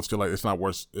straight goes to like, it's not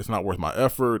worth my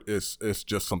effort. It's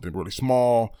just something really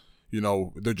small.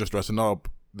 They're just dressing up.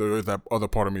 There is that other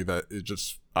part of me that it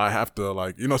just, I have to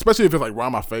like, especially if it's like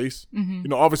around my face,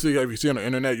 obviously if you see on the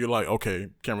internet, you're like, okay,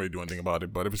 can't really do anything about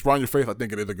it. But if it's around your face, I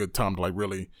think it is a good time to like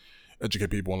really educate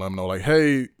people and let them know like,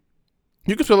 hey,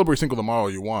 you can celebrate Cinco de Mayo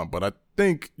you want, but I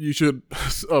think you should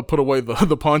put away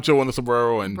the poncho and the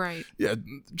sombrero and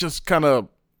just kind of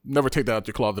never take that out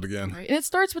your closet again. Right. And it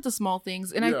starts with the small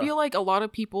things. And I feel like a lot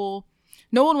of people,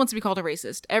 no one wants to be called a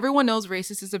racist. Everyone knows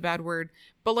racist is a bad word,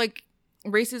 but like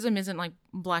racism isn't like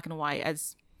black and white,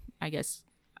 as I guess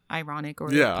ironic or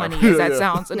funny as that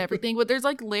sounds and everything, but there's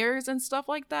like layers and stuff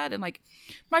like that, and like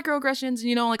microaggressions,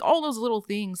 like all those little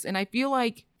things. And I feel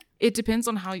like it depends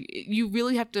on how you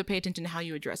really have to pay attention to how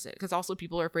you address it, because also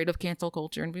people are afraid of cancel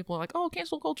culture, and people are like, oh,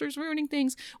 cancel culture is ruining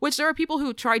things, which there are people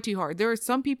who try too hard. There are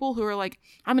some people who are like,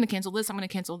 I'm going to cancel this, I'm going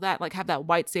to cancel that, like have that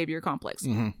white savior complex.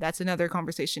 That's another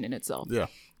conversation in itself.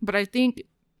 But I think,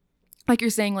 like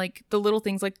you're saying, like the little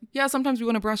things, like, yeah, sometimes we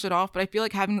want to brush it off, but I feel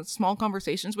like having small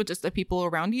conversations with just the people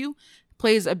around you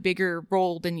plays a bigger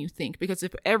role than you think. Because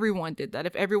if everyone did that,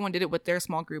 if everyone did it with their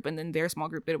small group and then their small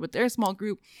group did it with their small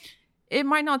group, it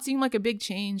might not seem like a big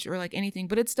change or like anything,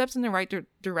 but it steps in the right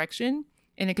direction,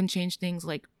 and it can change things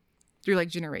like through like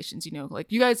generations,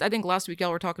 like you guys, I think last week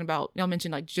y'all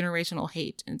mentioned like generational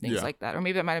hate and things like that, or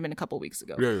maybe that might have been a couple weeks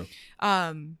ago.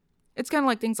 It's kind of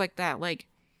like things like that, like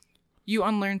you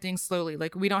unlearn things slowly.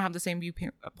 Like we don't have the same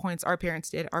viewpoints our parents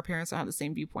did. Our parents don't have the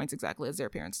same viewpoints exactly as their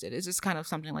parents did. It's just kind of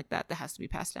something like that has to be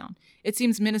passed down. It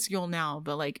seems minuscule now,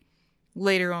 but like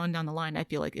later on down the line, I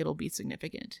feel like it'll be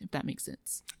significant, if that makes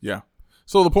sense. Yeah.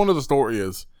 So the point of the story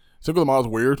is Cinco de Mayo is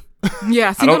weird.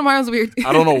 Yeah, Cinco de Mayo is weird.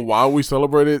 I don't know why we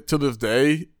celebrate it to this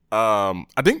day. I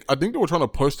think they were trying to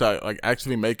push that, like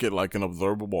actually make it like an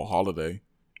observable holiday.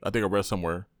 I think I read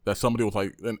somewhere that somebody was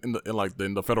like in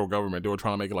the federal government, they were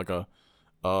trying to make it like a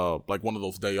like one of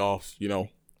those day offs,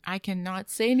 I cannot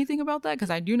say anything about that because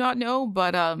I do not know,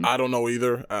 but I don't know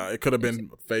either. It could have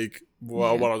been fake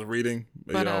what I was reading,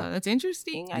 but it's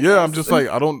interesting. I guess. I'm just like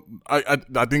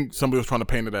I think somebody was trying to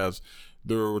paint it as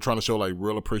they were trying to show like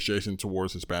real appreciation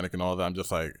towards Hispanic and all that. I'm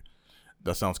just like,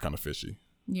 that sounds kind of fishy.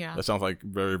 Yeah, that sounds like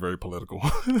very, very political.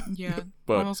 Yeah,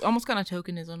 but almost kind of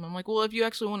tokenism. I'm like, well, if you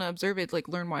actually want to observe it, like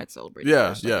learn why it's celebrated. Yeah,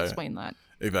 first, like, explain that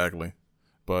exactly.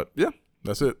 But yeah,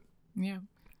 that's it. Yeah.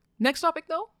 Next topic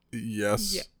though.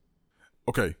 Yes. Yeah.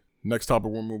 Okay. Next topic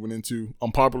we're moving into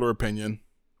unpopular opinion.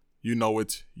 You know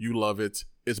it. You love it.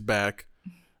 It's back.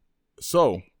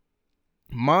 So,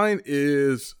 mine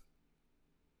is,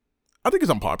 I think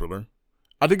it's unpopular.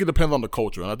 I think it depends on the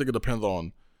culture, and I think it depends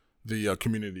on the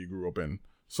community you grew up in.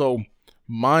 So,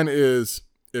 mine is,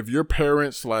 if your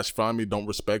parents / family don't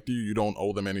respect you, you don't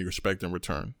owe them any respect in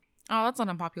return. Oh, that's not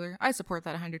unpopular. I support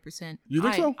that 100%. You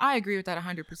think so? I agree with that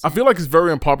 100%. I feel like it's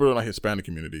very unpopular in like Hispanic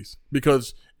communities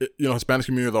because, Hispanic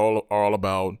communities are all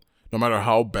about, no matter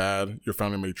how bad your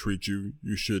family may treat you,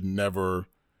 you should never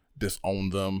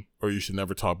disown them or you should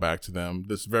never talk back to them.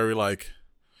 This very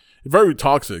very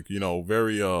toxic,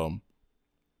 very,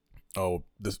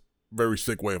 this very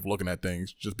sick way of looking at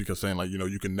things just because saying like,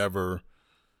 you can never,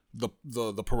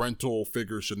 the parental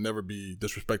figure should never be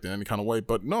disrespected in any kind of way.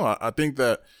 But no, I think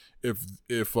that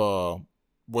if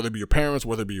whether it be your parents,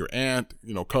 whether it be your aunt,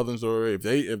 cousins, or if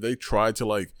they try to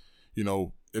like,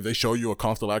 if they show you a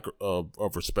constant lack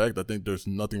of respect, I think there's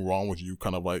nothing wrong with you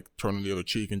kind of like turning the other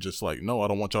cheek and just like, no, I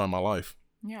don't want y'all in my life.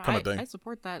 Yeah, I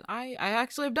support that. I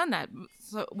actually have done that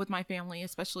with my family,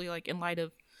 especially like in light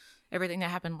of everything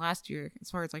that happened last year as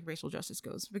far as like racial justice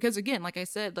goes. Because again, like I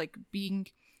said, like being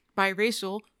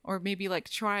biracial or maybe like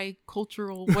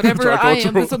tri-cultural, whatever I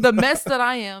am, so the mess that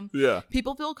I am,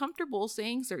 people feel comfortable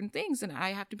saying certain things, and I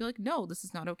have to be like, no, this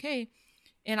is not okay.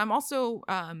 And I'm also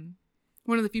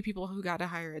one of the few people who got a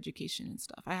higher education and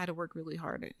stuff. I had to work really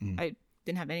hard. I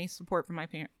didn't have any support from my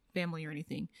family or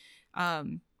anything.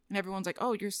 And everyone's like,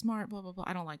 oh, you're smart, blah, blah, blah.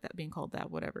 I don't like that being called that,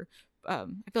 whatever. I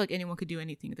feel like anyone could do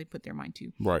anything if they put their mind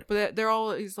to. Right. But they're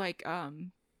always like, oh,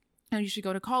 you should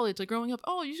go to college. Like growing up,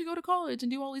 oh, you should go to college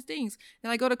and do all these things.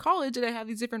 And I go to college and I have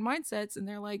these different mindsets, and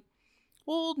they're like,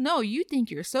 well, no, you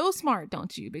think you're so smart,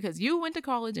 don't you? Because you went to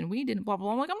college and we didn't, blah, blah,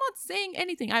 blah. I'm like, I'm not saying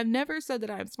anything. I've never said that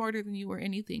I'm smarter than you or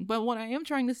anything. But what I am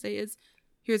trying to say is,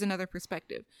 here's another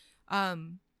perspective.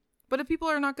 But if people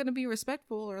are not going to be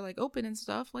respectful or like open and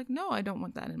stuff, like, no, I don't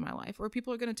want that in my life. Or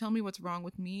people are going to tell me what's wrong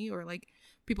with me, or like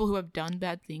people who have done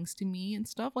bad things to me and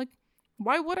stuff. Like,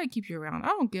 why would I keep you around? I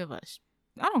don't give a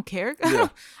I don't care. Yeah.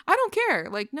 I don't care.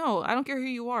 Like, no, I don't care who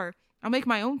you are. I'll make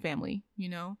my own family, you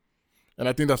know? And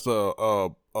I think that's a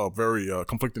very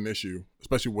conflicting issue,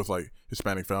 especially with like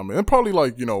Hispanic family and probably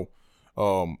like, you know,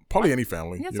 probably any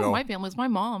family. Yeah, it's you not know? my family. It's my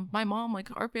mom. My mom, like,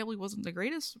 our family wasn't the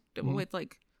greatest with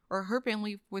like, or her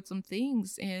family with some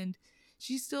things. And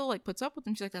she still like puts up with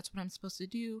them. She's like, that's what I'm supposed to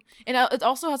do. And it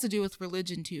also has to do with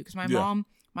religion too. Because my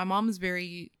mom is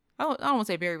very, I don't want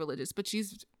to say very religious, but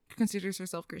she's considers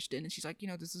herself Christian. And she's like, you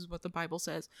know, this is what the Bible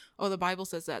says. Oh, the Bible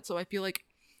says that. So I feel like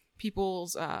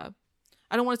people's, I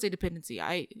don't want to say dependency.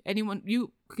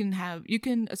 You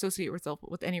can associate yourself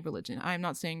with any religion. I'm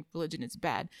not saying religion is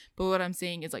bad, but what I'm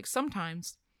saying is like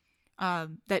sometimes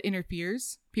that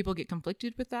interferes. People get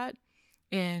conflicted with that,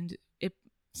 and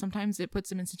sometimes it puts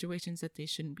them in situations that they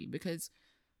shouldn't be, because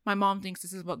my mom thinks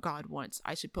this is what God wants.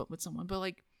 I should put with someone, but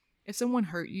like if someone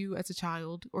hurt you as a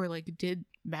child or like did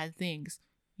bad things,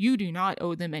 you do not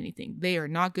owe them anything. They are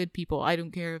not good people. I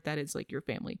don't care if that is like your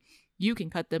family. You can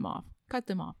cut them off. Cut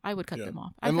them off. I would cut them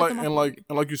off. And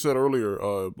like you said earlier,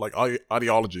 like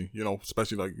ideology, you know,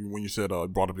 especially like when you said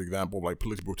brought up the example of like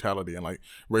police brutality and like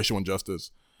racial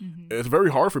injustice. Mm-hmm. It's very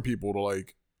hard for people to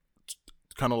like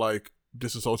kind of like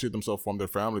disassociate themselves from their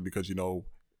family, because you know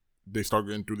they start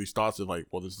getting through these thoughts of like,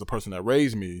 well, this is the person that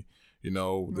raised me. You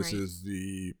know, this is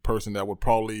the person that would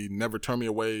probably never turn me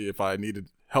away if I needed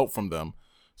help from them.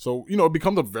 So you know, it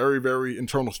becomes a very, very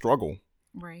internal struggle.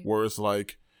 Right. Where it's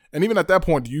like. And even at that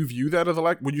point, do you view that as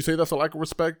would you say that's a lack of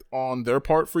respect on their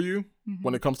part for you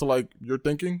when it comes to like your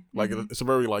thinking? Like it's a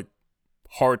very like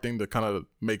hard thing to kind of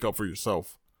make up for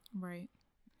yourself. Right.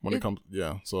 When it comes,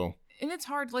 so. And it's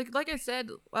hard. Like I said,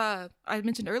 I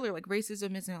mentioned earlier, like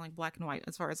racism isn't like black and white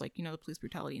as far as like, you know, the police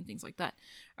brutality and things like that.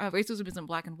 Racism isn't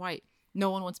black and white.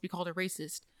 No one wants to be called a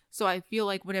racist. So I feel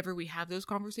like whenever we have those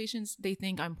conversations, they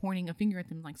think I'm pointing a finger at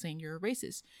them, like saying you're a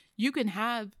racist. You can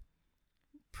have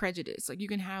prejudice, like you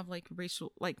can have like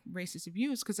racist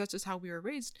views, because that's just how we were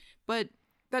raised, but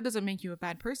that doesn't make you a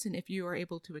bad person if you are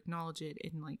able to acknowledge it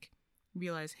and like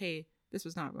realize, hey, this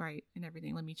was not right and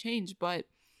everything, let me change. But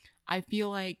I feel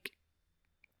like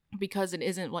because it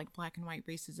isn't like black and white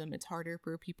racism, it's harder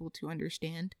for people to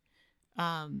understand.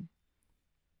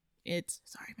 It's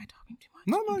sorry, am I talking too much?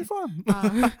 No, you're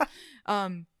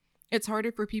fine. It's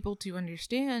harder for people to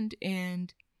understand,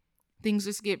 and things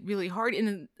just get really hard,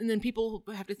 and then people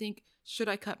have to think, should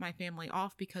I cut my family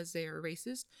off because they are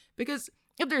racist? Because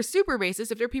if they're super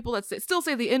racist, if they're people that still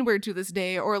say the N-word to this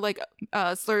day, or like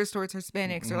slurs towards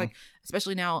Hispanics, or like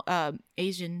especially now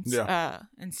Asians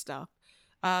and stuff,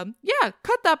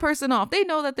 cut that person off. They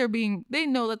know that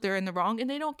they're in the wrong, and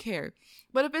they don't care.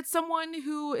 But if it's someone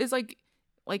who is like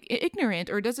ignorant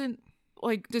or doesn't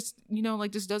like just, you know,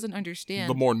 like just doesn't understand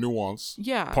the more nuance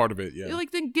part of it, like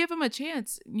then give them a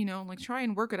chance, you know, like try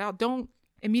and work it out. Don't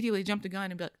immediately jump the gun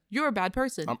and be like, you're a bad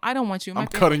person, I don't want you in my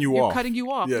family. Cutting you off. Cutting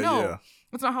you off.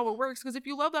 That's not how it works, because if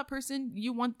you love that person,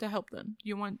 you want to help them,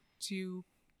 you want to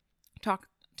talk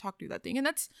through that thing. And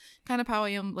that's kind of how I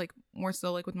am, like more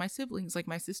so like with my siblings, like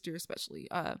my sister especially,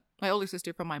 my older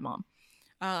sister from my mom.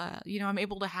 You know, I'm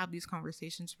able to have these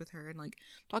conversations with her and like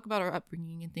talk about our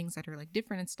upbringing and things that are like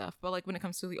different and stuff. But like when it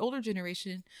comes to the older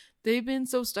generation, they've been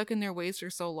so stuck in their ways for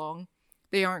so long,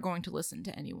 they aren't going to listen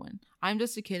to anyone. I'm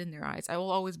just a kid in their eyes. I will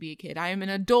always be a kid. I am an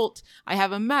adult. I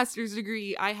have a master's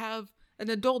degree. I have an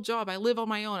adult job. I live on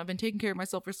my own. I've been taking care of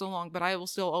myself for so long, but I will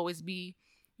still always be,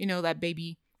 you know, that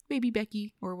baby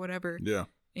Becky or whatever. Yeah.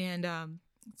 And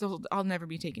so I'll never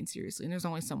be taken seriously. And there's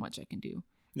only so much I can do.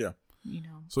 Yeah. You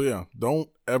know. So don't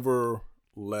ever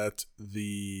let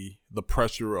the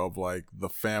pressure of like the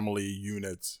family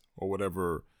units or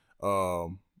whatever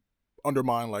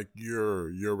undermine like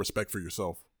your respect for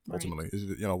yourself. Ultimately,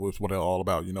 right. You know, it's what it's all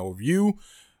about. You know, if you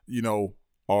know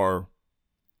are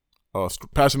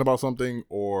passionate about something,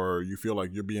 or you feel like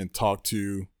you're being talked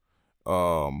to,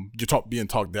 being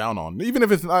talked down on, even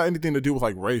if it's not anything to do with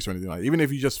like race or anything, like even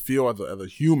if you just feel as a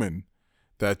human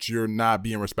that you're not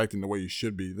being respected in the way you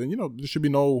should be, then, you know, there should be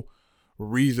no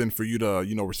reason for you to,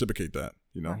 you know, reciprocate that,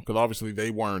 you know, because obviously they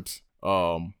weren't,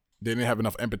 they didn't have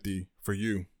enough empathy for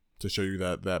you to show you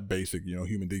that basic, you know,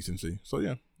 human decency. So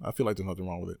yeah, I feel like there's nothing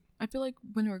wrong with it. I feel like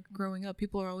when we're growing up,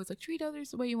 people are always like, treat others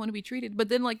the way you want to be treated. But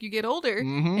then like you get older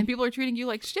and people are treating you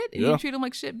like shit, and you treat them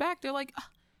like shit back. They're like,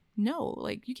 no,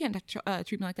 like you can't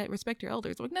treat me like that. Respect your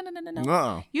elders. Like,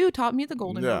 no. You taught me the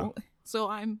golden rule, so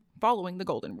I'm following the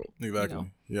golden rule. Exactly.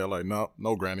 You know? Yeah, like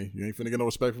no, granny, you ain't finna get no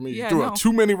respect from me. Yeah, you threw out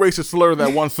too many racist slurs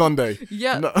that one Sunday.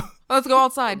 No. Let's go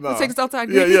outside. Let's take this outside.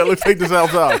 Yeah, let's take this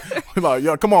outside. Like,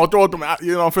 yeah, come on, throw them out.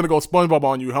 You know, I'm finna go SpongeBob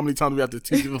on you. How many times do we have to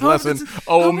teach you this lesson?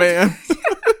 Oh man.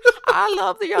 I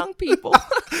love the young people.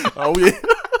 Oh yeah.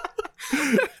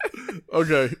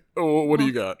 Okay. What do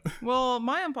you got? Well,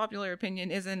 my unpopular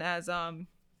opinion isn't as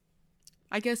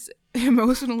I guess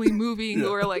emotionally moving Yeah.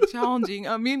 or like challenging.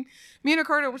 Me and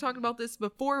Ricardo were talking about this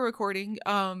before recording.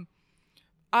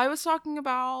 I was talking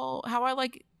about how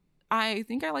I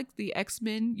think I like the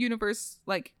X-Men universe,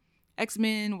 like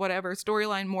X-Men whatever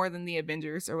storyline more than the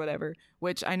Avengers or whatever,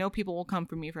 which I know people will come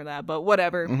for me for that, but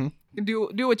whatever. Mhm.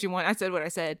 Do what you want. I said what I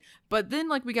said. But then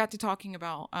like we got to talking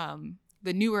about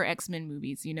the newer X-Men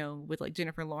movies, you know, with like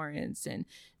Jennifer Lawrence and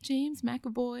James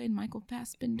McAvoy and Michael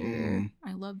Fassbender. Mm.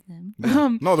 I love them.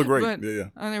 Yeah. No, they're great. but- Yeah.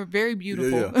 They're very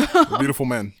beautiful. Yeah. They're beautiful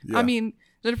men. Yeah. I mean,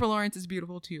 Jennifer Lawrence is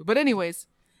beautiful too. But anyways,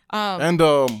 and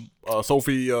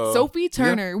Sophie. Sophie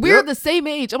Turner. yeah, We're yeah. the same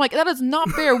age. I'm like, that is not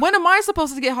fair. When am I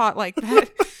supposed to get hot like that?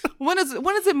 when is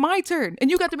it my turn? And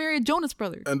you got to marry a Jonas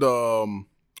brother. And oh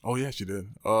yeah, she did.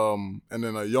 And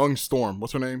then a young Storm.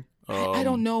 What's her name? I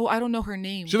don't know. I don't know her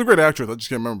name. She's a great actress. I just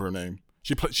can't remember her name.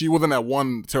 She was in that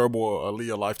one terrible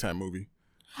Aaliyah Lifetime movie.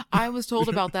 I was told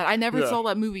about that. I never Yeah. saw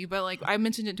that movie, but like I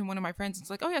mentioned it to one of my friends. It's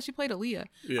like, oh yeah, she played Aaliyah.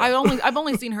 Yeah. I've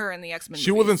only seen her in the X-Men.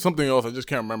 She movies. was in something else. I just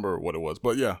can't remember what it was.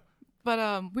 But yeah.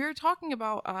 But we were talking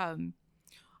about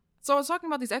so I was talking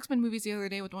about these X-Men movies the other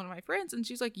day with one of my friends, and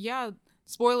she's like, yeah,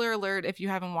 spoiler alert, if you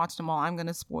haven't watched them all, I'm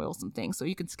gonna spoil some things, so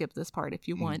you can skip this part if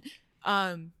you want.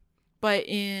 But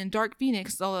in Dark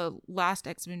Phoenix, the last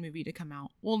X-Men movie to come out,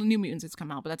 well, the New Mutants has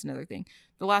come out, but that's another thing.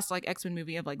 The last like X-Men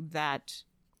movie of like that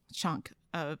chunk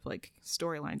of like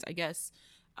storylines, I guess.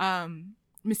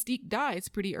 Mystique dies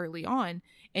pretty early on,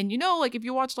 and you know, like if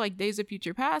you watch like Days of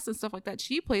Future Past and stuff like that,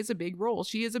 she plays a big role.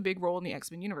 She is a big role in the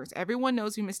X-Men universe. Everyone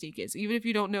knows who Mystique is, even if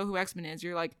you don't know who X-Men is.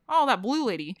 You're like, oh, that blue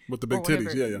lady With the big or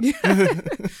titties.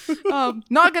 whatever. Yeah.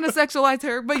 Not gonna sexualize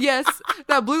her, but yes,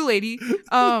 that blue lady.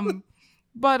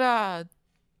 But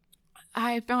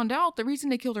I found out the reason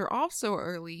they killed her off so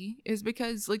early is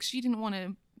because like she didn't want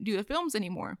to do the films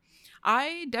anymore.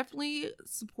 I definitely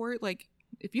support like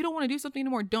if you don't want to do something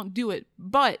anymore, don't do it.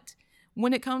 But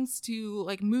when it comes to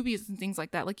like movies and things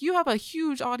like that, like you have a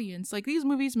huge audience. Like these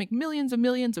movies make millions and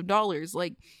millions of dollars.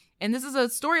 Like, and this is a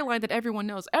storyline that everyone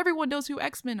knows. Everyone knows who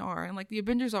X-Men are and like the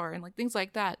Avengers are and like things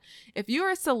like that. If you're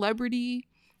a celebrity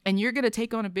and you're going to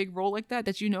take on a big role like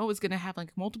that you know is going to have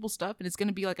like multiple stuff and it's going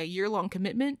to be like a year-long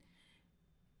commitment,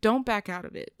 don't back out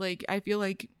of it. Like, I feel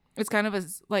like it's kind of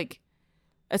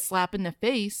a slap in the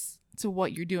face to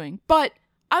what you're doing. But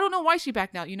I don't know why she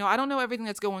backed out. You know, I don't know everything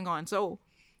that's going on. So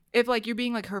if like you're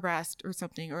being like harassed or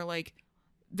something, or like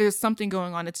there's something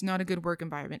going on, it's not a good work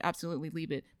environment, absolutely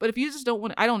leave it. But if you just don't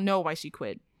want, I don't know why she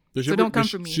quit. So don't come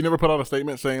for me. She never put out a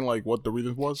statement saying like what the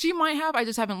reason was? She might have, I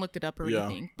just haven't looked it up or Yeah.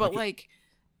 anything. But like,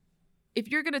 if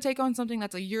you're going to take on something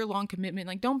that's a year-long commitment,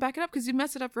 like don't back it up because you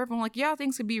mess it up for everyone. Like, yeah,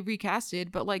 things could be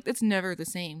recasted, but like it's never the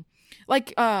same.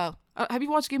 Like, have you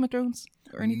watched Game of Thrones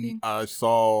or anything? I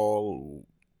saw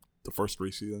the first 3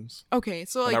 seasons. Okay,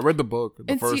 so like and I read the book. The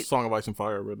and first Song of Ice and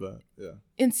Fire, I read that. Yeah.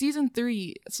 in season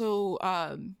 3, so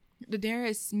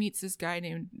Daenerys meets this guy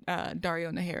named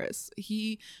Dario Naharis.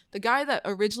 The guy that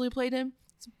originally played him,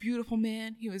 it's a beautiful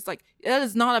man. He was like, that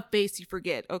is not a face you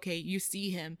forget. Okay, you see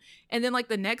him. And then like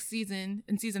the next season,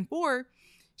 in season 4,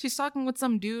 she's talking with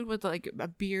some dude with like a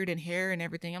beard and hair and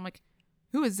everything. I'm like,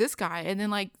 who is this guy? And then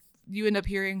like you end up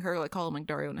hearing her like call him like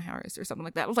Dario Naharis or something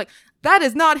like that. I was like, that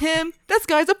is not him. This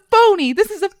guy's a phony.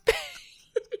 This is a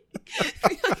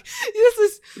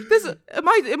am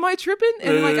I tripping?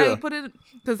 And like Yeah. I put it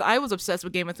because I was obsessed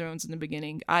with Game of Thrones in the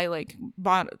beginning. I like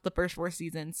bought the first 4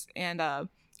 seasons and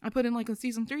I put in like a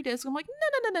season 3 disc. I'm like,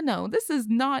 no, this is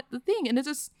not the thing. And it's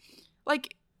just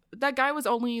like that guy was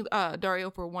only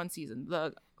Dario for 1 season,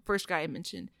 the first guy I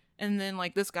mentioned, and then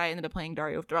like this guy ended up playing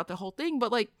Dario throughout the whole thing.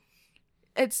 But like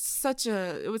it was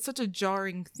such a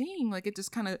jarring thing. Like it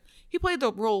just kind of, he played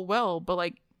the role well, but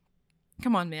like,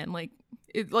 come on, man, like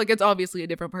it's obviously a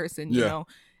different person, you Yeah. know.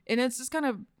 And it's just kind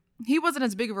of, he wasn't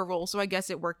as big of a role, so I guess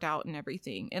it worked out and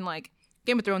everything. And like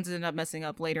Game of Thrones ended up messing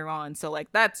up later on, so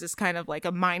like that's just kind of like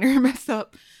a minor mess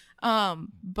up.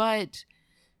 But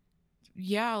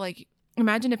yeah, like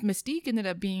imagine if Mystique ended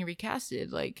up being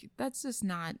recasted. Like that's just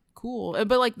not cool.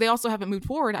 But like they also haven't moved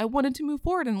forward. I wanted to move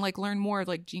forward and like learn more of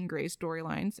like Jean Grey's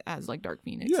storylines as like Dark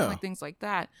Phoenix Yeah. and like things like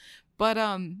that. But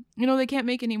you know, they can't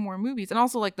make any more movies, and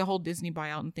also like the whole Disney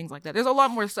buyout and things like that. There's a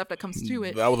lot more stuff that comes to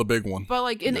it. That was a big one. But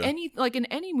like in Yeah.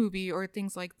 any movie or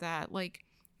things like that, like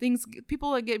things,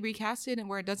 people like get recasted and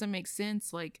where it doesn't make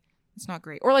sense, like It's not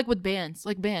great. Or like with bands,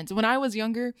 When I was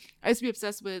younger, I used to be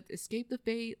obsessed with Escape the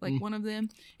Fate, like one of them.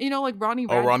 And, like Ronnie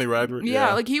Radrick. Oh, Ronnie Radrick.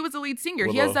 Yeah, like he was the lead singer.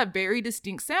 With, he has that very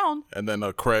distinct sound. And then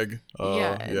Craig.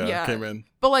 Came in.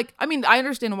 But like, I mean, I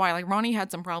understand why. Like Ronnie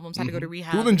had some problems, had to go to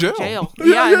rehab. He was in jail.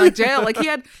 Yeah, in like jail. Like he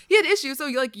had issues. So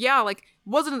like,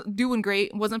 wasn't doing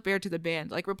great. Wasn't fair to the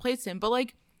band. Like replace him. But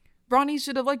like, Ronnie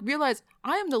should have like realized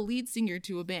I am the lead singer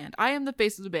to a band. I am the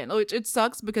face of the band. Which it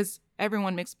sucks because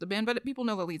everyone makes the band, but people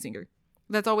know the lead singer.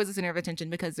 That's always the center of attention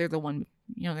because they're the one,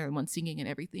 they're the one singing and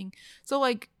everything. So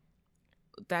like,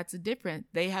 that's different.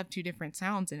 They have two different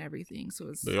sounds and everything.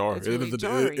 So they are. It's really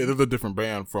jarring. It is a different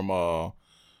band from what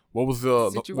was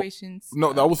the Situations?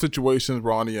 That was Situations.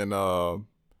 Ronnie and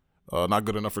Not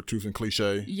Good Enough for Truth and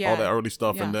Cliche. Yeah, all that early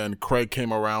stuff, yeah. And then Craig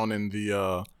came around in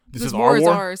the. This war is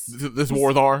ours. This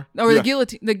war is ours. Or the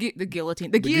guillotine. The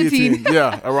guillotine.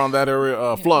 Yeah, around that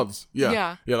area. Floods.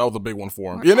 Yeah, that was a big one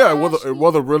for him. Or Yeah, it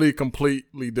was a really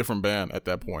completely different band at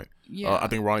that point. Yeah, I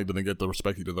think Ronnie didn't get the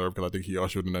respect he deserved because I think he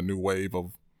ushered in a new wave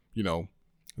of,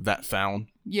 that sound.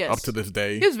 Yes. Up to this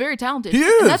day, he was very talented. He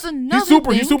is. And that's another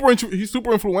thing. He's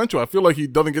super influential. I feel like he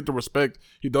doesn't get the respect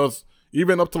he does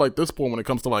even up to like this point when it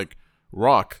comes to like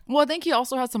rock. Well, I think he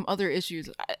also has some other issues.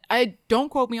 I don't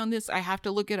quote me on this. I have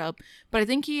to look it up. But I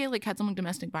think he like had some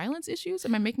domestic violence issues.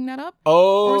 Am I making that up?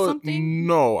 Oh, or something?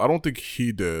 No, I don't think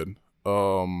he did. I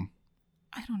don't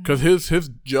know. Because his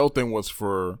jail thing was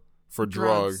for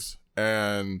drugs.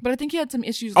 And but I think he had some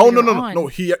issues. Oh no!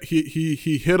 He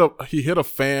hit a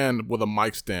fan with a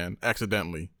mic stand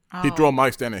accidentally. Oh. He threw a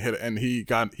mic stand and hit it, and he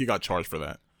got charged for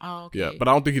that. Oh, okay. Yeah, but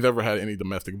I don't think he's ever had any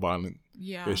domestic violence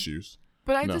issues.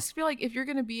 But I just feel like if you're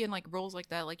gonna be in like roles like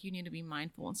that, like you need to be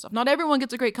mindful and stuff. Not everyone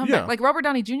gets a great comeback. Like Robert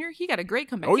Downey Jr., he got a great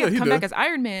comeback. Oh, he had a he comeback did. as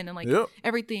Iron Man and like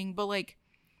everything. But like,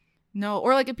 no,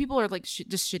 or like if people are like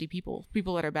just shitty people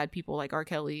that are bad people, like R.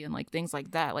 Kelly and like things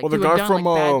like that. Like the who have guy done from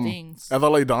like bad things.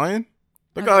 LA Dying.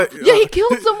 The guy, he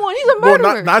killed someone. He's a murderer.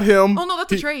 Well, not him. Oh no,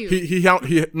 that's Atreyu.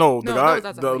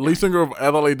 The lead singer of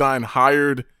LA Dying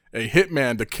hired a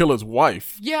hitman to kill his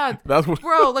wife. Yeah, that's what.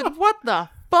 Bro, like what the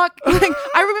fuck? Like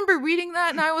I remember reading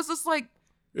that, and I was just like,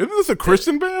 "Isn't this a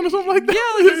Christian band or something like that?"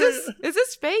 Yeah, like is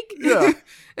this fake? Yeah,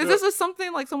 this just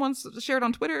something like someone shared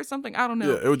on Twitter or something? I don't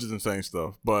know. Yeah, it was just insane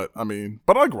stuff. But I mean,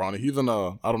 I like Ronnie. He's in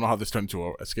I don't know how this turned into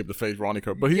a Escape the Fate Ronnie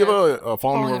Kurt, but he's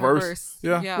Falling in Reverse.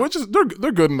 Yeah, which is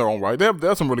they're good in their own right. They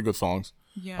have some really good songs.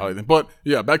 Yeah, but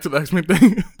yeah, back to the X-Men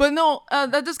thing. But no,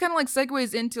 that just kind of like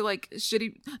segues into like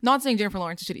shitty. Not saying Jennifer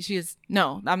Lawrence is shitty. She is.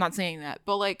 No, I'm not saying that.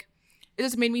 But like, it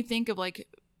just made me think of like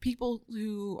people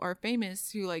who are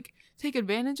famous who like take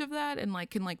advantage of that and like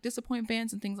can like disappoint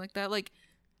fans and things like that. Like,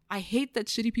 I hate that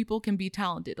shitty people can be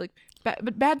talented. Like,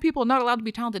 but bad people are not allowed to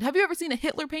be talented. Have you ever seen a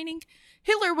Hitler painting?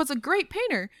 Hitler was a great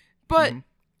painter, but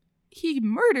he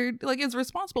murdered, like, is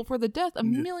responsible for the death of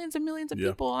millions and millions of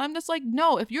people. I'm just like,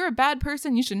 no, if you're a bad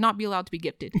person, you should not be allowed to be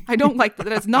gifted. I don't like that.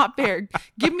 That's not fair.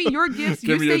 Give me your gifts.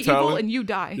 You stay evil and you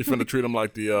die. You're finna treat them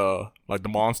like the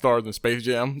Monstars in Space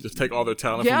Jam. Just take all their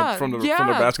talent from their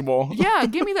basketball. Yeah,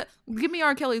 give me that. Give me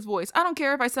R. Kelly's voice. I don't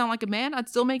care if I sound like a man. I'd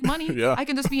still make money. I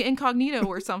can just be incognito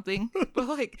or something. But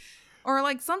like, or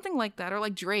like something like that. Or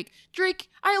like Drake.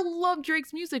 I love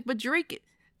Drake's music, but Drake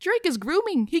is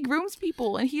grooming. He grooms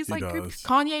people, and he's like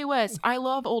Kanye West. I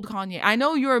love old Kanye. I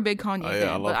know you're a big Kanye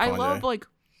fan, but I love like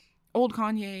old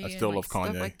Kanye. I still love Kanye.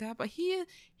 Stuff like that. But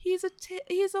he's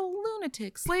a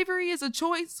lunatic. Slavery is a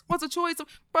choice. What's a choice,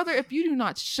 brother? If you do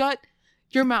not shut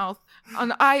your mouth,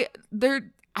 and I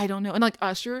don't know. And like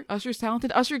Usher's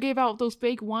talented. Usher gave out those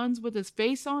fake ones with his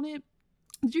face on it.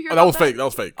 Did you hear that was fake. That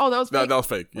was fake. Oh, that was fake. That was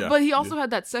fake. Yeah. But he also had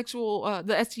that sexual,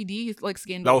 the STD like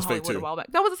scandal. That was in fake Hollywood too. a while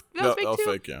back. That was fake too. That was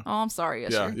fake. Yeah. Oh, I'm sorry,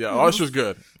 Usher. Yeah. Usher's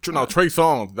good. Now Trey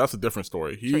Songz, that's a different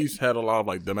story. He's had a lot of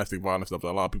like domestic violence stuff that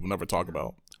a lot of people never talk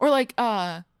about. Or like,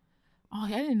 I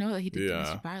didn't know that he did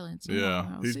domestic violence.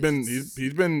 Yeah. He's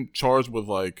been charged with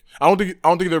like I don't think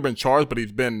they've ever been charged, but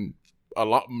he's been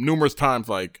numerous times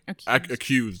like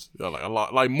accused like a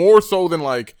lot, like more so than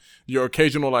like your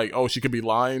occasional like, oh, she could be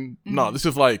lying. No, this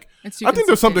is like I think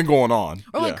there's something going on.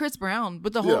 Or like Chris Brown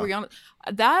with the whole Rihanna.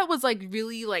 That was like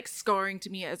really like scarring to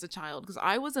me as a child because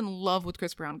I was in love with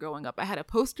Chris Brown growing up. I had a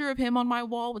poster of him on my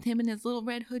wall with him in his little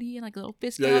red hoodie and like a little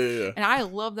fist cup. And I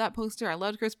loved that poster. I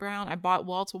loved Chris Brown. I bought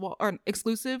Wall to Wall or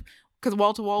Exclusive because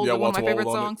Wall to Wall was one of my favorite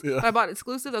songs. I bought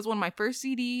Exclusive. That's one of my first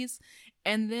CDs.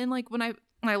 And then like when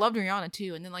I loved Rihanna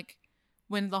too. And then like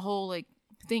when the whole like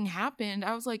thing happened,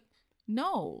 I was like,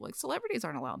 no, like celebrities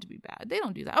aren't allowed to be bad. They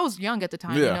don't do that. I was young at the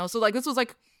time, you know? So like this was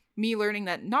like me learning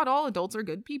that not all adults are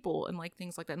good people and like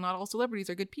things like that. Not all celebrities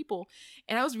are good people.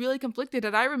 And I was really conflicted.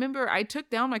 And I remember I took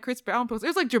down my Chris Brown poster. It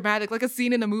was like dramatic, like a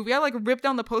scene in a movie. I like ripped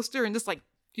down the poster and just like,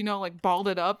 you know, like balled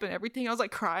it up and everything. I was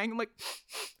like crying. I'm like,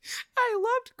 I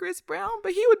loved Chris Brown,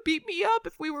 but he would beat me up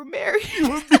if we were married.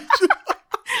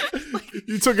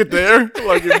 You took it there?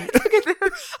 Like, I took it there. I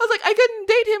was like, I couldn't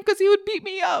date him because he would beat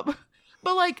me up.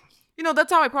 But like, you know,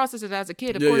 that's how I processed it as a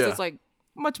kid. Of course, it's like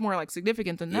much more like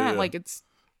significant than that. Like, it's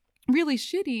really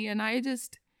shitty. And I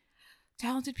just,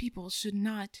 talented people should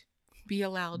not be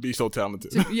allowed. Be so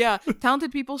talented.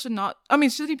 Talented people should not, I mean,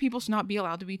 shitty people should not be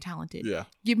allowed to be talented. Yeah.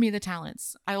 Give me the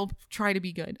talents. I'll try to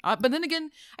be good. But then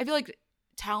again, I feel like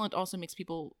talent also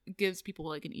gives people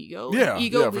like an ego. Yeah,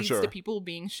 ego leads for sure. to people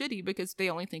being shitty because they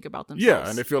only think about themselves. Yeah,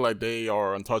 and they feel like they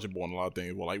are untouchable in a lot of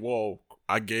things. Well, like, well,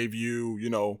 I gave you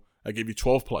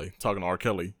 12 Play, talking to R.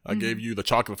 Kelly. I gave you The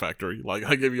Chocolate Factory. Like,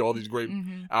 I gave you all these great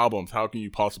albums. How can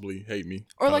you possibly hate me?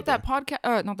 Or like that podcast,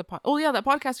 that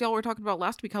podcast y'all were talking about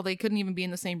last week, how they couldn't even be in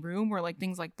the same room or like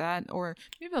things like that. Or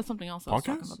maybe that's something else I was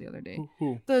talking about the other day.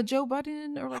 Who? The Joe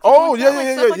Budden or like. Oh,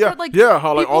 like yeah.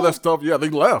 How like people, all that stuff. Yeah, they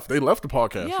left. They left the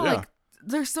podcast. Yeah. Like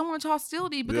there's so much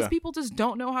hostility because people just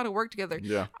don't know how to work together.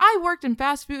 Yeah. I worked in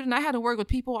fast food and I had to work with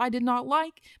people I did not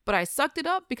like, but I sucked it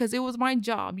up because it was my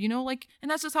job, you know, like,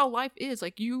 and that's just how life is.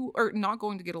 Like, you are not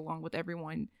going to get along with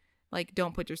everyone. Like,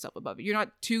 don't put yourself above it. You're not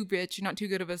too rich. You're not too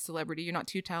good of a celebrity. You're not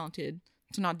too talented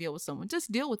to not deal with someone.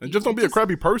 Just deal with people. And just don't be a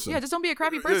crappy person. Yeah, just don't be a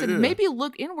crappy person. Yeah. Maybe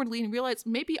look inwardly and realize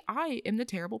maybe I am the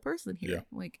terrible person here. Yeah.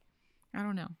 Like, I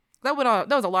don't know. That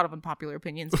was a lot of unpopular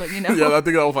opinions, but you know. Yeah, I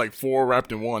think that was like 4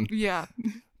 wrapped in one. Yeah.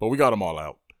 But we got them all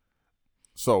out.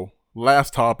 So,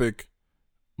 last topic,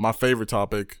 my favorite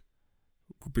topic,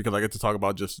 because I get to talk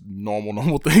about just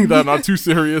normal things that are not too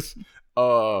serious.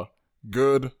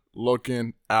 Good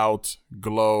looking out,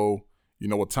 glow. You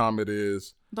know what time it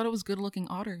is. I thought it was good looking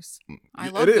otters. I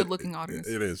love good looking otters.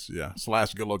 It is, yeah.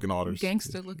 / good looking otters.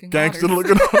 Gangster looking Gangster otters.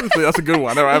 looking otters. Yeah, that's a good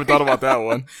one. I haven't thought about that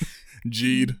one.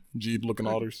 Jeed looking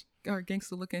otters. Or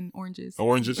gangster looking oranges.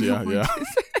 Oranges, yeah.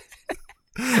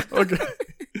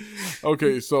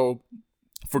 Okay, so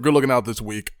for good looking out this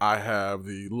week, I have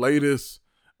the latest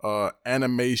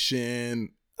animation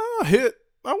hit.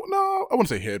 I wouldn't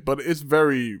say hit, but it's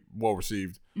very well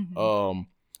received. The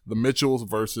Mitchells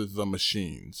versus the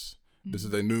Machines. This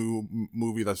is a new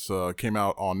movie that's came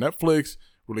out on Netflix,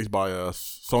 released by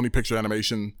Sony Picture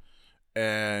Animation,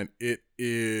 and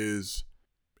it's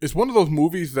one of those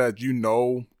movies that, you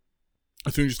know,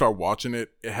 as soon as you start watching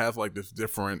it, it has like this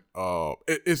different.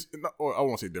 It's I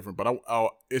won't say different, but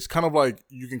it's kind of like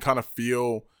you can kind of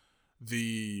feel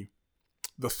the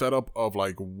setup of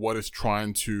like what it's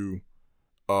trying to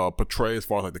portray as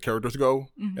far as like the characters go,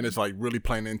 and it's like really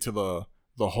playing into the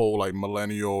whole like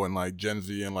millennial and like Gen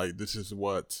Z and like this is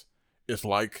what it's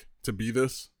like to be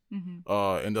this,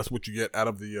 and that's what you get out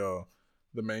of the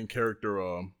main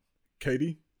character,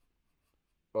 Katie.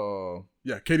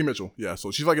 Katie Mitchell. Yeah, so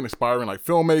she's like an aspiring like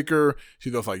filmmaker. She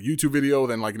does like YouTube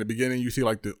videos, and like in the beginning, you see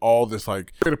like all this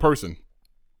like creative person,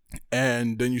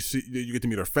 and then you get to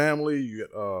meet her family. You get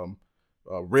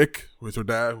Rick, who's her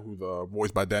dad, who's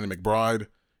voiced by Danny McBride.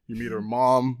 You meet her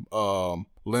mom,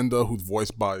 Linda, who's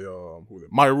voiced by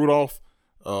Maya Rudolph,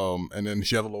 and then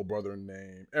she has a little brother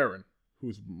named Aaron,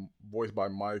 who's voiced by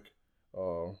Mike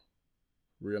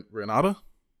Renata.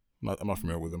 I'm not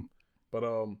familiar with him, but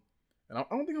and I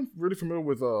don't think I'm really familiar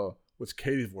with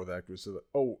Katie's voice actress.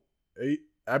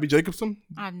 Abby Jacobson?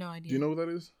 I have no idea. Do you know who that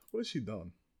is? What has she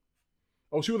done?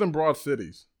 Oh, she was in Broad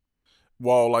Cities.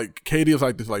 While like Katie is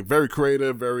like this like very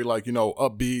creative, very like, you know,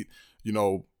 upbeat, you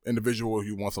know, individual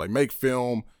who wants to like make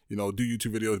film, you know, do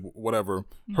YouTube videos, whatever.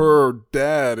 Her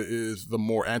dad is the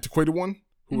more antiquated one,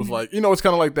 who was like, you know, it's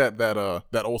kind of like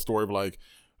that old story of like,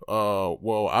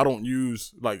 well, I don't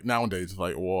use, like nowadays, it's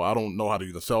like, well, I don't know how to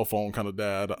use a cell phone kind of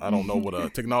dad. I don't know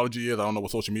what technology is. I don't know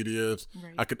what social media is.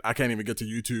 Right. I can't even get to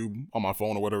YouTube on my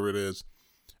phone or whatever it is.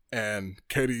 And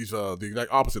Katie's the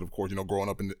exact opposite, of course, you know, growing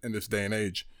up in this day and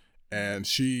age. And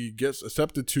she gets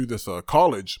accepted to this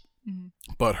college,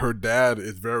 but her dad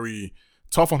is very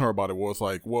tough on her about it. Well, it's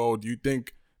like, well, do you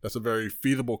think that's a very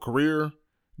feasible career?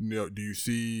 You know, do you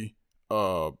see,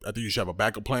 I think you should have a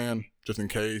backup plan just in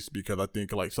case, because I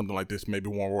think like something like this maybe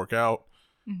won't work out.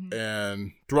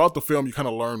 And throughout the film, you kind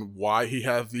of learn why he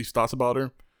has these thoughts about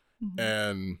her.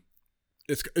 And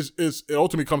it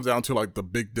ultimately comes down to like the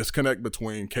big disconnect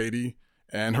between Katie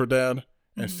and her dad.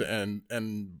 And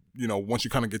you know, once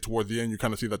you kind of get towards the end, you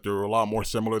kind of see that they're a lot more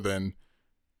similar than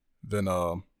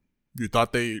you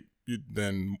thought they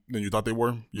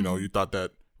were. You know, you thought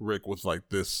that Rick was like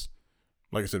this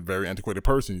like I said, very antiquated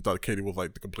person. You thought Katie was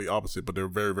like the complete opposite, but they're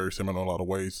very, very similar in a lot of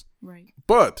ways. Right.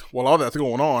 But while all that's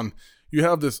going on, you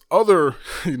have this other,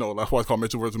 that's why it's called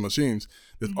Mitchell versus Machines.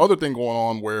 This other thing going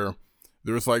on where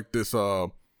there's like this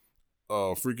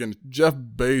freaking Jeff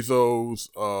Bezos,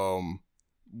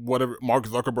 whatever, Mark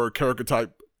Zuckerberg character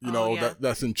type,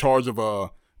 that's in charge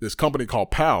of this company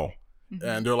called PAL.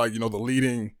 And they're like, the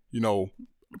leading,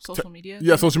 social media.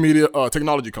 Yeah, social media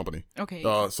technology company. Okay.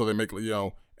 So they make,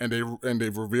 and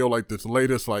they've revealed like this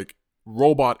latest like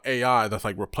robot AI that's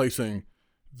like replacing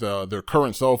their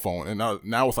current cell phone, and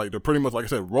now it's like they're pretty much, like I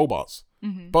said, robots.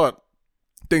 But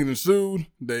things ensued.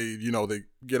 They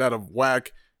get out of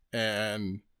whack,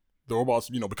 and the robots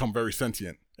become very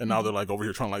sentient, and now they're like over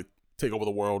here trying to like take over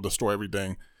the world, destroy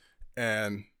everything,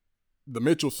 and the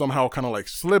Mitchells somehow kind of like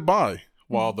slid by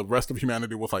while the rest of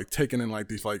humanity was like taking in like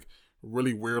these like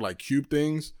really weird like cube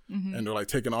things, and they're like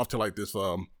taking off to like this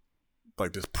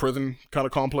prison kind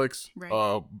of complex,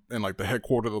 right. In like the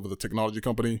headquarters of the technology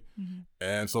company.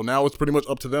 And so now it's pretty much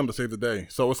up to them to save the day.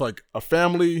 So it's like a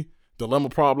family dilemma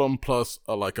problem plus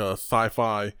like a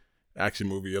sci-fi action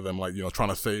movie of them like trying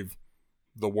to save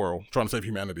the world, trying to save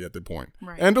humanity at that point.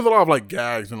 Right. And there's a lot of like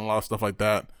gags and a lot of stuff like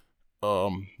that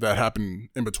that happen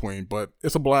in between, but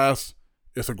it's a blast.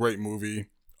 It's a great movie.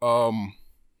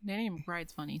 Danny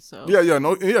McBride's funny, so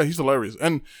he's hilarious,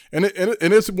 and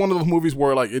it's one of those movies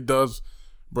where like it does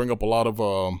bring up a lot of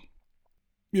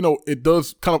it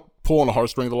does kind of pull on the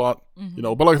heartstrings a lot,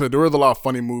 but like I said, there is a lot of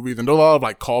funny movies, and there's a lot of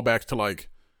like callbacks to like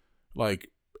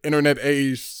internet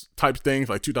age type things,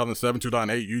 like 2007,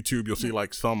 2008 YouTube. You'll see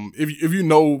like some if you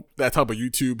know that type of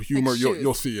YouTube humor, like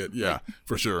you'll see it,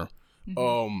 for sure.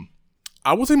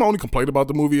 I would say my only complaint about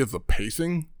the movie is the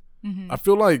pacing. I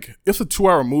feel like it's a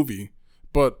 2-hour movie.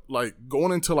 But, like,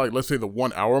 going into, like, let's say the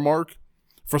 1 hour mark,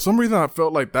 for some reason I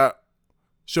felt like that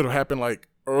should have happened, like,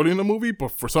 early in the movie.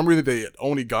 But for some reason they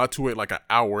only got to it, like, an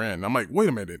hour in. I'm like, wait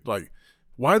a minute. Like,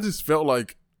 why does this felt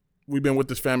like we've been with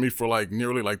this family for, like,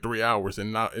 nearly, like, 3 hours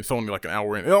and not it's only, like, an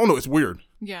hour in? I don't know. It's weird.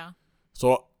 Yeah.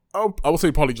 So I would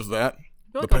say probably just that.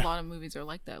 I feel like a lot of movies are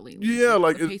like that lately. Yeah,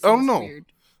 like, I don't know. Weird.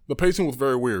 The pacing was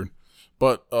very weird.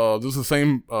 But this is the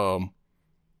same...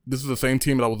 This is the same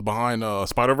team that was behind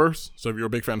Spider-Verse. So if you're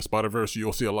a big fan of Spider-Verse,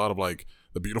 you'll see a lot of like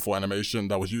the beautiful animation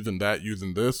that was using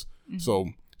this. So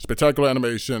spectacular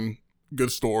animation,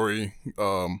 good story,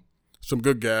 some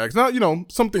good gags. Not,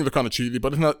 some things are kind of cheesy,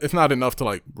 but it's not enough to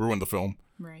like ruin the film.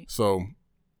 Right. So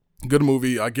good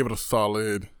movie. I give it a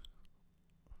solid,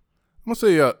 I'm gonna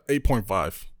say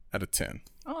 8.5 out of 10.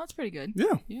 Oh, that's pretty good.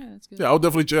 Yeah. Yeah, that's good. Yeah, I'll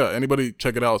definitely anybody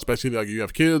check it out, especially like you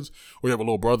have kids or you have a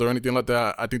little brother or anything like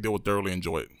that. I think they would thoroughly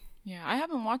enjoy it. Yeah, I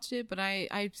haven't watched it, but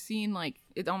I've seen like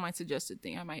it on my suggested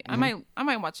thing. I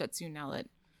might watch that soon now that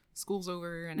school's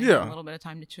over and I have a little bit of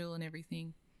time to chill and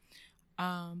everything.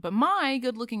 But my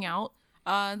good looking out,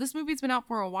 this movie's been out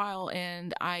for a while,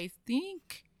 and I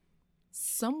think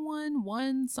someone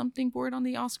won something for it on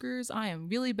the Oscars. I am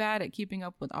really bad at keeping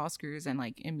up with Oscars and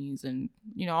like Emmys and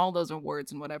all those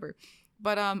awards and whatever.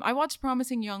 But I watched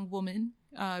Promising Young Woman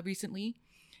recently,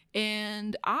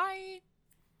 and I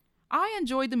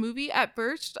enjoyed the movie. At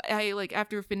first,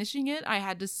 after finishing it, I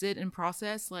had to sit and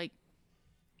process like,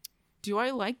 do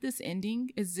I like this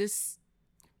ending? Is this?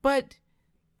 But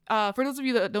for those of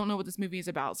you that don't know what this movie is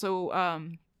about, so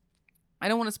I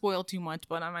don't want to spoil too much,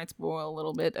 but I might spoil a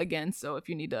little bit again. So if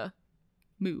you need to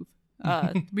move,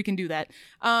 we can do that.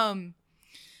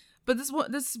 But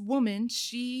this woman,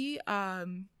 she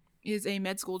is a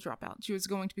med school dropout. She was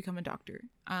going to become a doctor.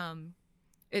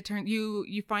 It turned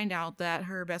you find out that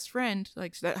her best friend,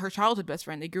 like that her childhood best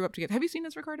friend, they grew up together. Have you seen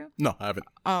this, Ricardo? No, I haven't.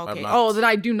 Oh, okay. Oh, then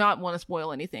I do not want to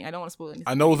spoil anything. I don't want to spoil anything.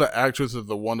 I know the actress is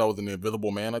the one that was in The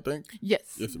Invisible Man, I think.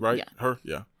 Yes. It's right? Yeah. Her?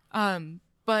 Yeah.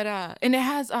 But and it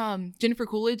has Jennifer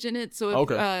Coolidge in it. So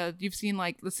if you've seen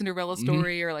like the Cinderella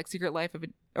Story or like Secret Life of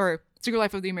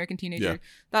the American Teenager,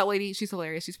 that lady, she's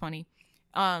hilarious. She's funny.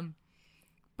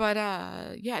 But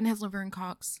yeah, and it has Laverne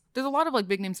Cox. There's a lot of like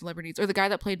big name celebrities. Or the guy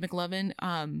that played McLovin.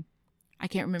 I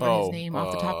can't remember his name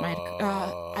off the top of my head.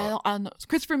 I don't know. It's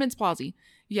Christopher Mintz-Plasse.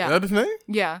 Yeah. Is that his name?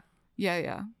 Yeah.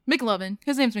 McLovin.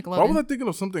 His name's McLovin. Why was I thinking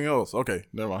of something else? Okay,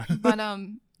 never mind. But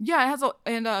yeah, it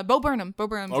has Bo Burnham.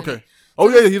 Okay. Oh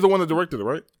yeah, he's the one that directed it,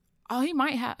 right? Oh, he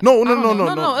might have. No.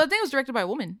 I think it was directed by a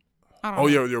woman. I don't know.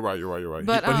 Yeah, you're right.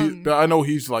 But I know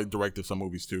he's like directed some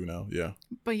movies too now. Yeah.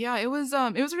 But yeah, it was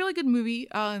a really good movie.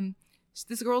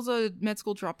 This girl's a med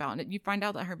school dropout, and you find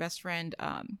out that her best friend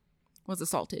was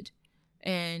assaulted,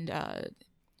 and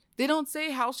they don't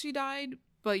say how she died,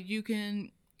 but you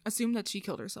can assume that she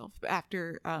killed herself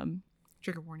after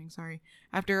trigger warning, sorry,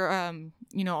 after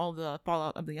all the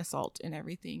fallout of the assault and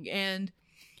everything. And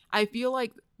I feel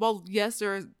like, well, yes,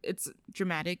 it's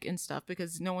dramatic and stuff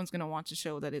because no one's gonna watch a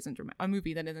show that isn't a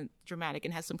movie that isn't dramatic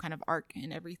and has some kind of arc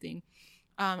and everything.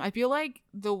 I feel like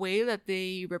the way that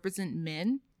they represent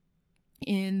men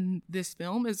in this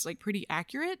film is like pretty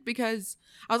accurate, because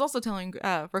I was also telling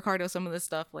Ricardo some of this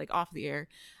stuff like off the air.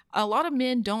 A lot of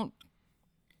men don't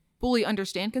fully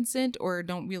understand consent or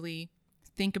don't really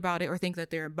think about it or think that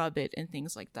they're above it and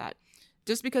things like that.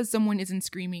 Just because someone isn't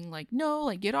screaming like, no,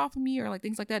 like get off of me or like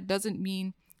things like that doesn't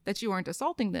mean that you aren't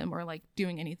assaulting them or like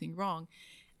doing anything wrong.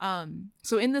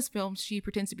 So in this film, she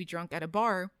pretends to be drunk at a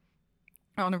bar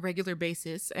on a regular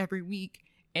basis every week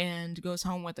and goes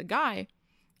home with a guy.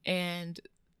 And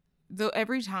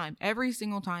every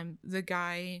single time the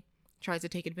guy tries to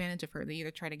take advantage of her, they either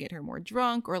try to get her more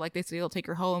drunk or like they say they'll take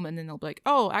her home and then they'll be like,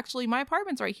 oh, actually my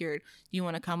apartment's right here. Do you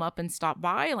want to come up and stop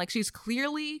by? And like she's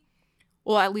clearly,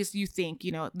 well, at least you think,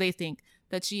 they think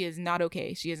that she is not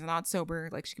okay. She is not sober.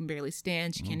 Like she can barely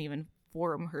stand. She can't even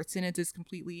form her sentences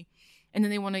completely. And then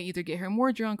they want to either get her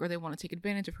more drunk or they want to take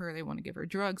advantage of her. They want to give her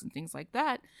drugs and things like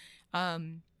that.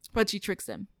 But she tricks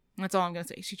them. That's all I'm going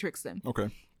to say. She tricks them. Okay.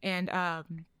 And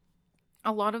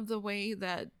a lot of the way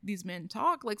that these men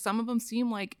talk, like some of them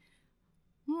seem like,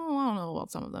 well, I don't know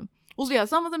about some of them. Well, yeah,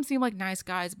 some of them seem like nice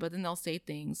guys, but then they'll say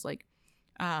things like,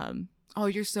 oh,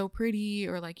 you're so pretty,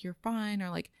 or like, you're fine, or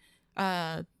like,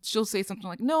 she'll say something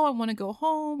like, no, I want to go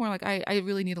home, or like, I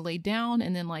really need to lay down.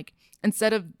 And then like,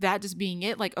 instead of that just being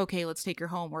it, like, okay, let's take her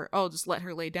home, or, oh, just let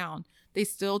her lay down. They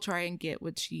still try and get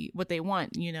what they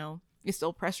want, they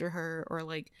still pressure her, or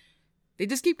like, they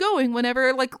just keep going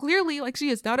whenever, like, clearly, like, she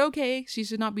is not okay. She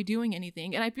should not be doing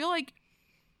anything. And I feel like,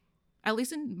 at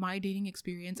least in my dating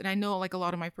experience, and I know, like, a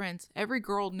lot of my friends, every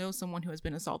girl knows someone who has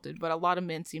been assaulted, but a lot of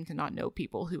men seem to not know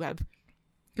people who have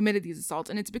committed these assaults.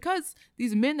 And it's because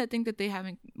these men that think that they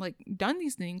haven't, like, done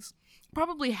these things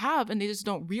probably have, and they just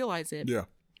don't realize it. Yeah.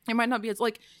 It might not be as,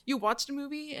 like, you watched a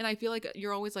movie, and I feel like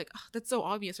you're always like, oh, that's so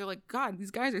obvious. Or, like, God,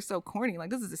 these guys are so corny. Like,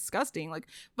 this is disgusting. Like,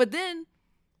 but then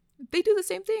they do the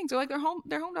same things, or like their home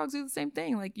dogs do the same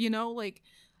thing, like,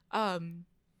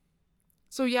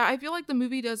 so yeah, I feel like the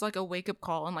movie does like a wake-up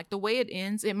call, and like the way it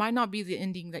ends, it might not be the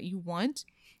ending that you want,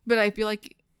 but I feel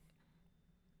like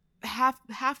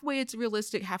halfway it's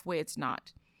realistic, halfway it's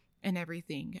not, and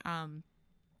everything. I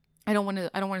don't want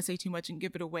to say too much and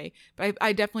give it away, but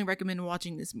I definitely recommend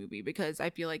watching this movie because I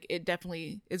feel like it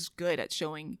definitely is good at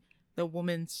showing the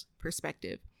woman's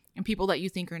perspective, and people that you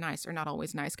think are nice are not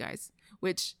always nice guys,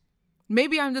 which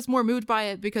maybe I'm just more moved by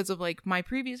it because of like my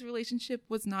previous relationship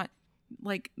was not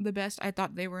like the best. I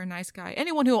thought they were a nice guy.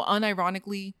 Anyone who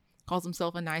unironically calls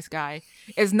himself a nice guy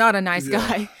is not a nice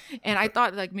guy. And I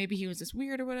thought like maybe he was just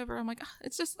weird or whatever. I'm like,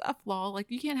 it's just a flaw. Like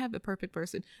you can't have a perfect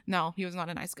person. No, he was not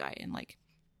a nice guy. And like,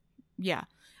 yeah.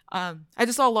 I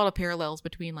just saw a lot of parallels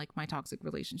between like my toxic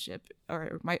relationship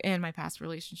or my past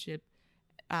relationship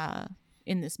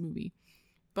in this movie.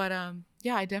 But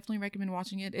yeah, I definitely recommend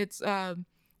watching it. It's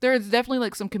there's definitely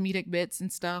like some comedic bits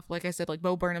and stuff. Like I said, like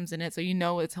Bo Burnham's in it, so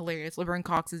it's hilarious. Laverne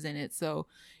Cox is in it, so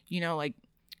like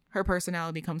her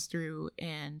personality comes through.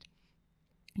 And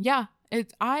yeah,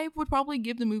 I would probably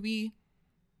give the movie,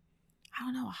 I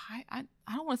don't know, high.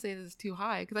 I don't want to say this is too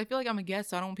high because I feel like I'm a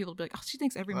guest, so I don't want people to be like, oh, she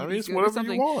thinks every movie is good or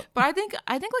something. You want. But I think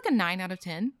like a 9 out of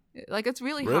 10. Like it's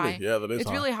really high. Yeah, that is. It's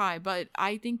high. Really high, but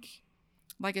I think,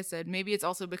 like I said, maybe it's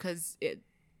also because it,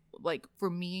 like for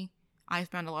me, I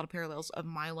found a lot of parallels of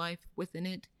my life within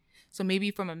it. So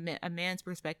maybe from a man's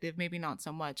perspective, maybe not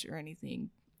so much or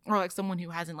anything. Or like someone who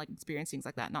hasn't like experienced things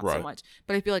like that, not so much.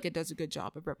 But I feel like it does a good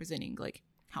job of representing like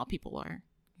how people are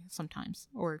sometimes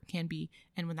or can be,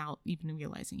 and without even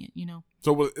realizing it,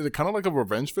 So is it kind of like a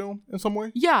revenge film in some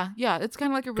way? Yeah. It's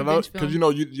kind of like a revenge film. Because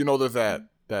there's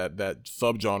that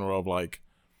subgenre of like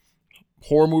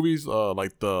horror movies,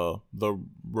 like the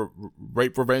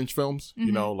rape revenge films,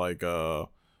 like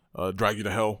Drag You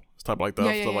to Hell, stuff like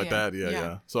that.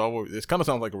 Yeah. So it kind of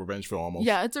sounds like a revenge film almost.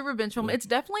 Yeah, it's a revenge film. It's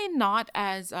definitely not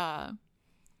as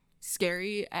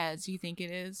scary as you think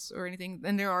it is or anything.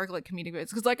 And there are like comedic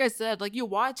bits because, like I said, like you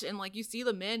watch and like you see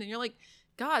the men and you're like,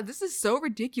 God, this is so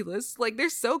ridiculous. Like they're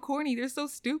so corny, they're so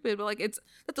stupid. But like that's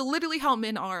literally how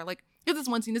men are. Like there's this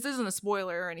one scene. This isn't a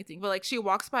spoiler or anything, but like she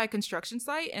walks by a construction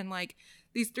site and like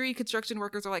these 3 construction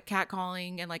workers are like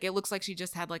catcalling, and like it looks like she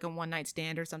just had like a one-night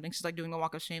stand or something. She's like doing a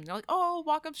walk of shame. They're like, oh,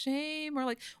 walk of shame, or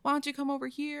like, why don't you come over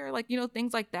here? Like,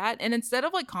 things like that. And instead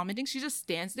of like commenting, she just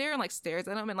stands there and like stares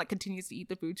at them and like continues to eat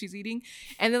the food she's eating.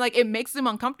 And then like it makes them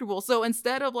uncomfortable. So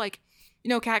instead of like,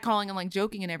 catcalling and like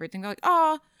joking and everything, they're like,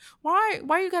 oh, why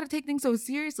you gotta take things so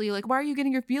seriously? Like, why are you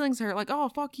getting your feelings hurt? Like, oh,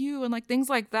 fuck you, and like things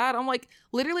like that. I'm like,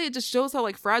 literally, it just shows how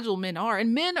like fragile men are,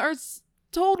 and men are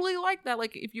totally like that.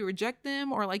 Like if you reject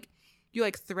them or like you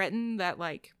like threaten that,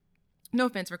 like, no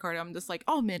offense, Ricardo, I'm just like,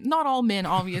 all men, not all men,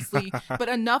 obviously, but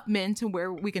enough men to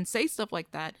where we can say stuff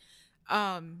like that.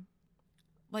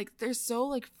 Like they're so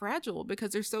like fragile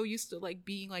because they're so used to like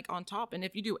being like on top. And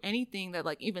if you do anything that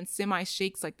like even semi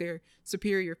shakes like their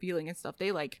superior feeling and stuff,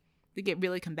 they get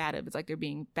really combative. It's like they're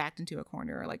being backed into a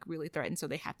corner or like really threatened. So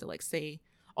they have to like say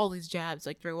all these jabs,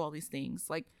 like throw all these things.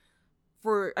 Like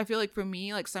I feel like for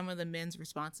me, like some of the men's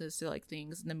responses to like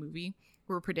things in the movie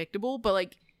were predictable, but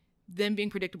like them being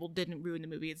predictable didn't ruin the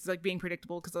movie. It's like being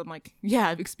predictable because I'm like, yeah,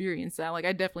 I've experienced that. Like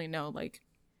I definitely know, like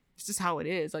it's just how it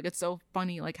is. Like it's so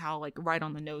funny, like how like right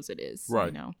on the nose it is. Right.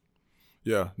 You know?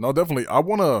 Yeah. No, definitely. I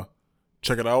want to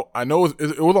check it out. I know it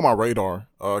was on my radar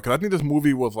because I think this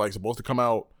movie was like supposed to come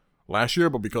out last year,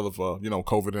 but because of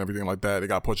COVID and everything like that, it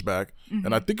got pushed back. Mm-hmm.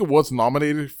 And I think it was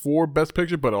nominated for Best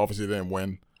Picture, but obviously it didn't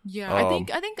win. Yeah, I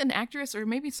think an actress or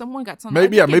maybe someone got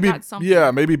something.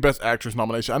 Maybe Best Actress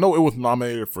nomination. I know it was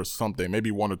nominated for something,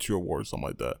 maybe 1 or 2 awards, something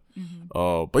like that.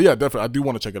 Mm-hmm. But yeah, definitely, I do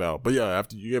want to check it out. But yeah,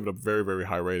 after you gave it a very, very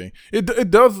high rating,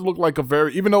 it does look like a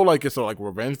very, even though like it's a like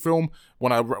revenge film.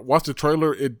 When I watched the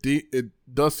trailer, it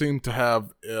does seem to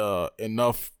have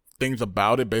enough things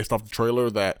about it based off the trailer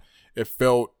that it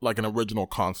felt like an original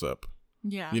concept.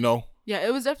 Yeah, you know. Yeah,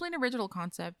 it was definitely an original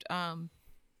concept.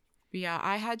 But yeah,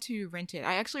 I had to rent it.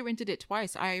 I actually rented it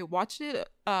twice. I watched it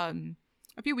a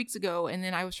few weeks ago, and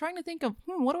then I was trying to think of,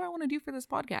 what do I want to do for this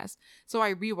podcast? So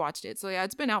I rewatched it. So yeah,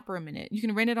 it's been out for a minute. You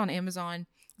can rent it on Amazon.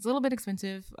 It's a little bit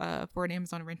expensive for an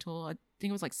Amazon rental. I think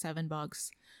it was like $7.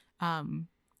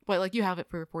 But like you have it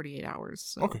for 48 hours.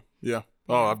 So. Okay. Yeah.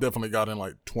 Oh, I've definitely gotten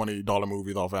like $20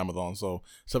 movies off Amazon. So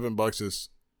 $7 is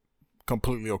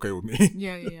completely okay with me.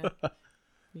 Yeah.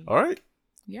 All right.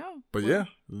 Yeah. But yeah,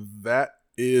 that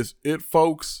is it,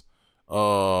 folks.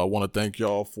 I want to thank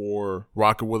y'all for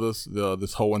rocking with us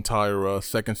this whole entire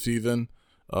second season,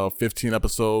 15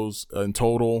 episodes in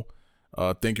total.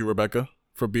 Thank you, Rebecca,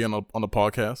 for being on the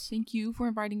podcast. Thank you for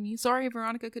inviting me. Sorry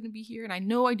Veronica couldn't be here, and I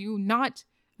know I do not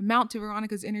amount to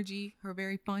Veronica's energy, her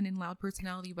very fun and loud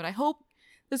personality, but I hope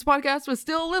this podcast was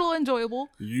still a little enjoyable.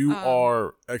 You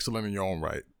are excellent in your own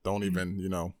right. Don't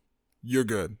even, you're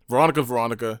good. Veronica's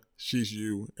Veronica. She's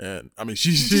you. And I mean,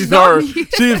 she's her.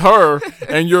 She's her.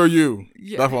 And you're you.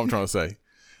 Yeah. That's what I'm trying to say.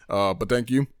 But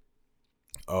thank you.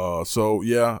 So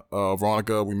yeah,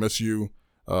 Veronica, we miss you.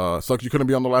 Sucks you couldn't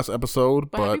be on the last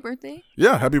episode. But happy birthday.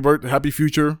 Yeah, happy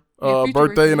future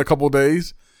birthday in a couple of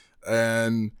days.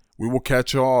 And we will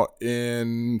catch y'all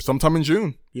sometime in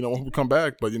June, when we come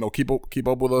back. But, keep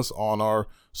up with us on our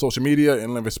social media,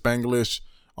 Inland Spanglish,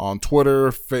 on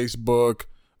Twitter, Facebook,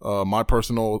 my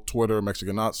personal Twitter,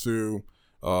 Mexicanatsu,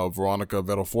 Veronica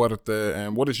Vero Fuerte.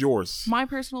 And what is yours? My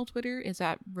personal Twitter is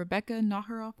at Rebecca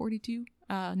Nahara 42.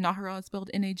 Nahara is spelled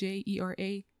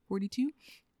Najera 42.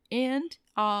 And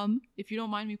if you don't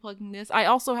mind me plugging this, I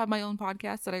also have my own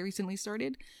podcast that I recently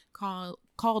started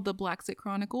called The Black Sit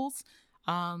Chronicles.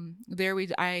 There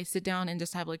I sit down and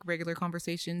just have like regular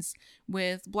conversations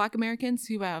with Black Americans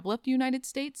who have left the United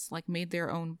States, like made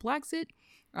their own Blaxit,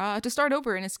 to start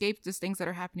over and escape just things that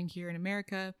are happening here in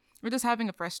America, or just having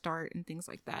a fresh start and things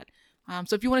like that.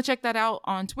 So if you want to check that out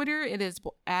on Twitter, it is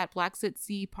at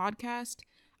BlaxitC Podcast.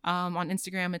 On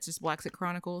Instagram, it's just Blaxit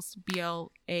Chronicles,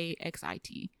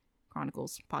 BLAXIT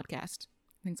Chronicles Podcast,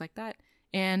 things like that.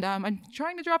 And I'm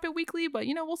trying to drop it weekly, but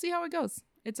we'll see how it goes.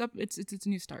 It's up. It's a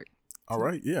new start. All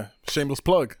right, yeah. Shameless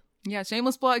plug. Yeah,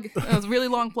 shameless plug. That was a really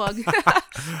long plug,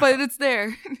 but it's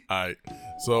there. All right.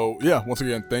 So, yeah, once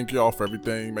again, thank y'all for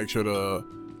everything. Make sure to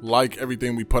like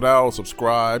everything we put out,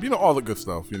 subscribe, all the good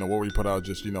stuff. What we put out,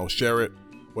 just, share it,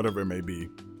 whatever it may be.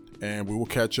 And we will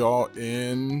catch y'all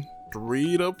in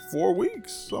 3 to 4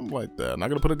 weeks, something like that. I'm not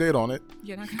going to put a date on it.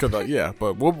 Yeah,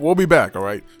 but we'll be back, all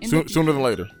right? Sooner than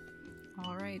later.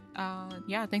 All right.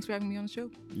 Yeah, thanks for having me on the show.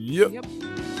 Yep.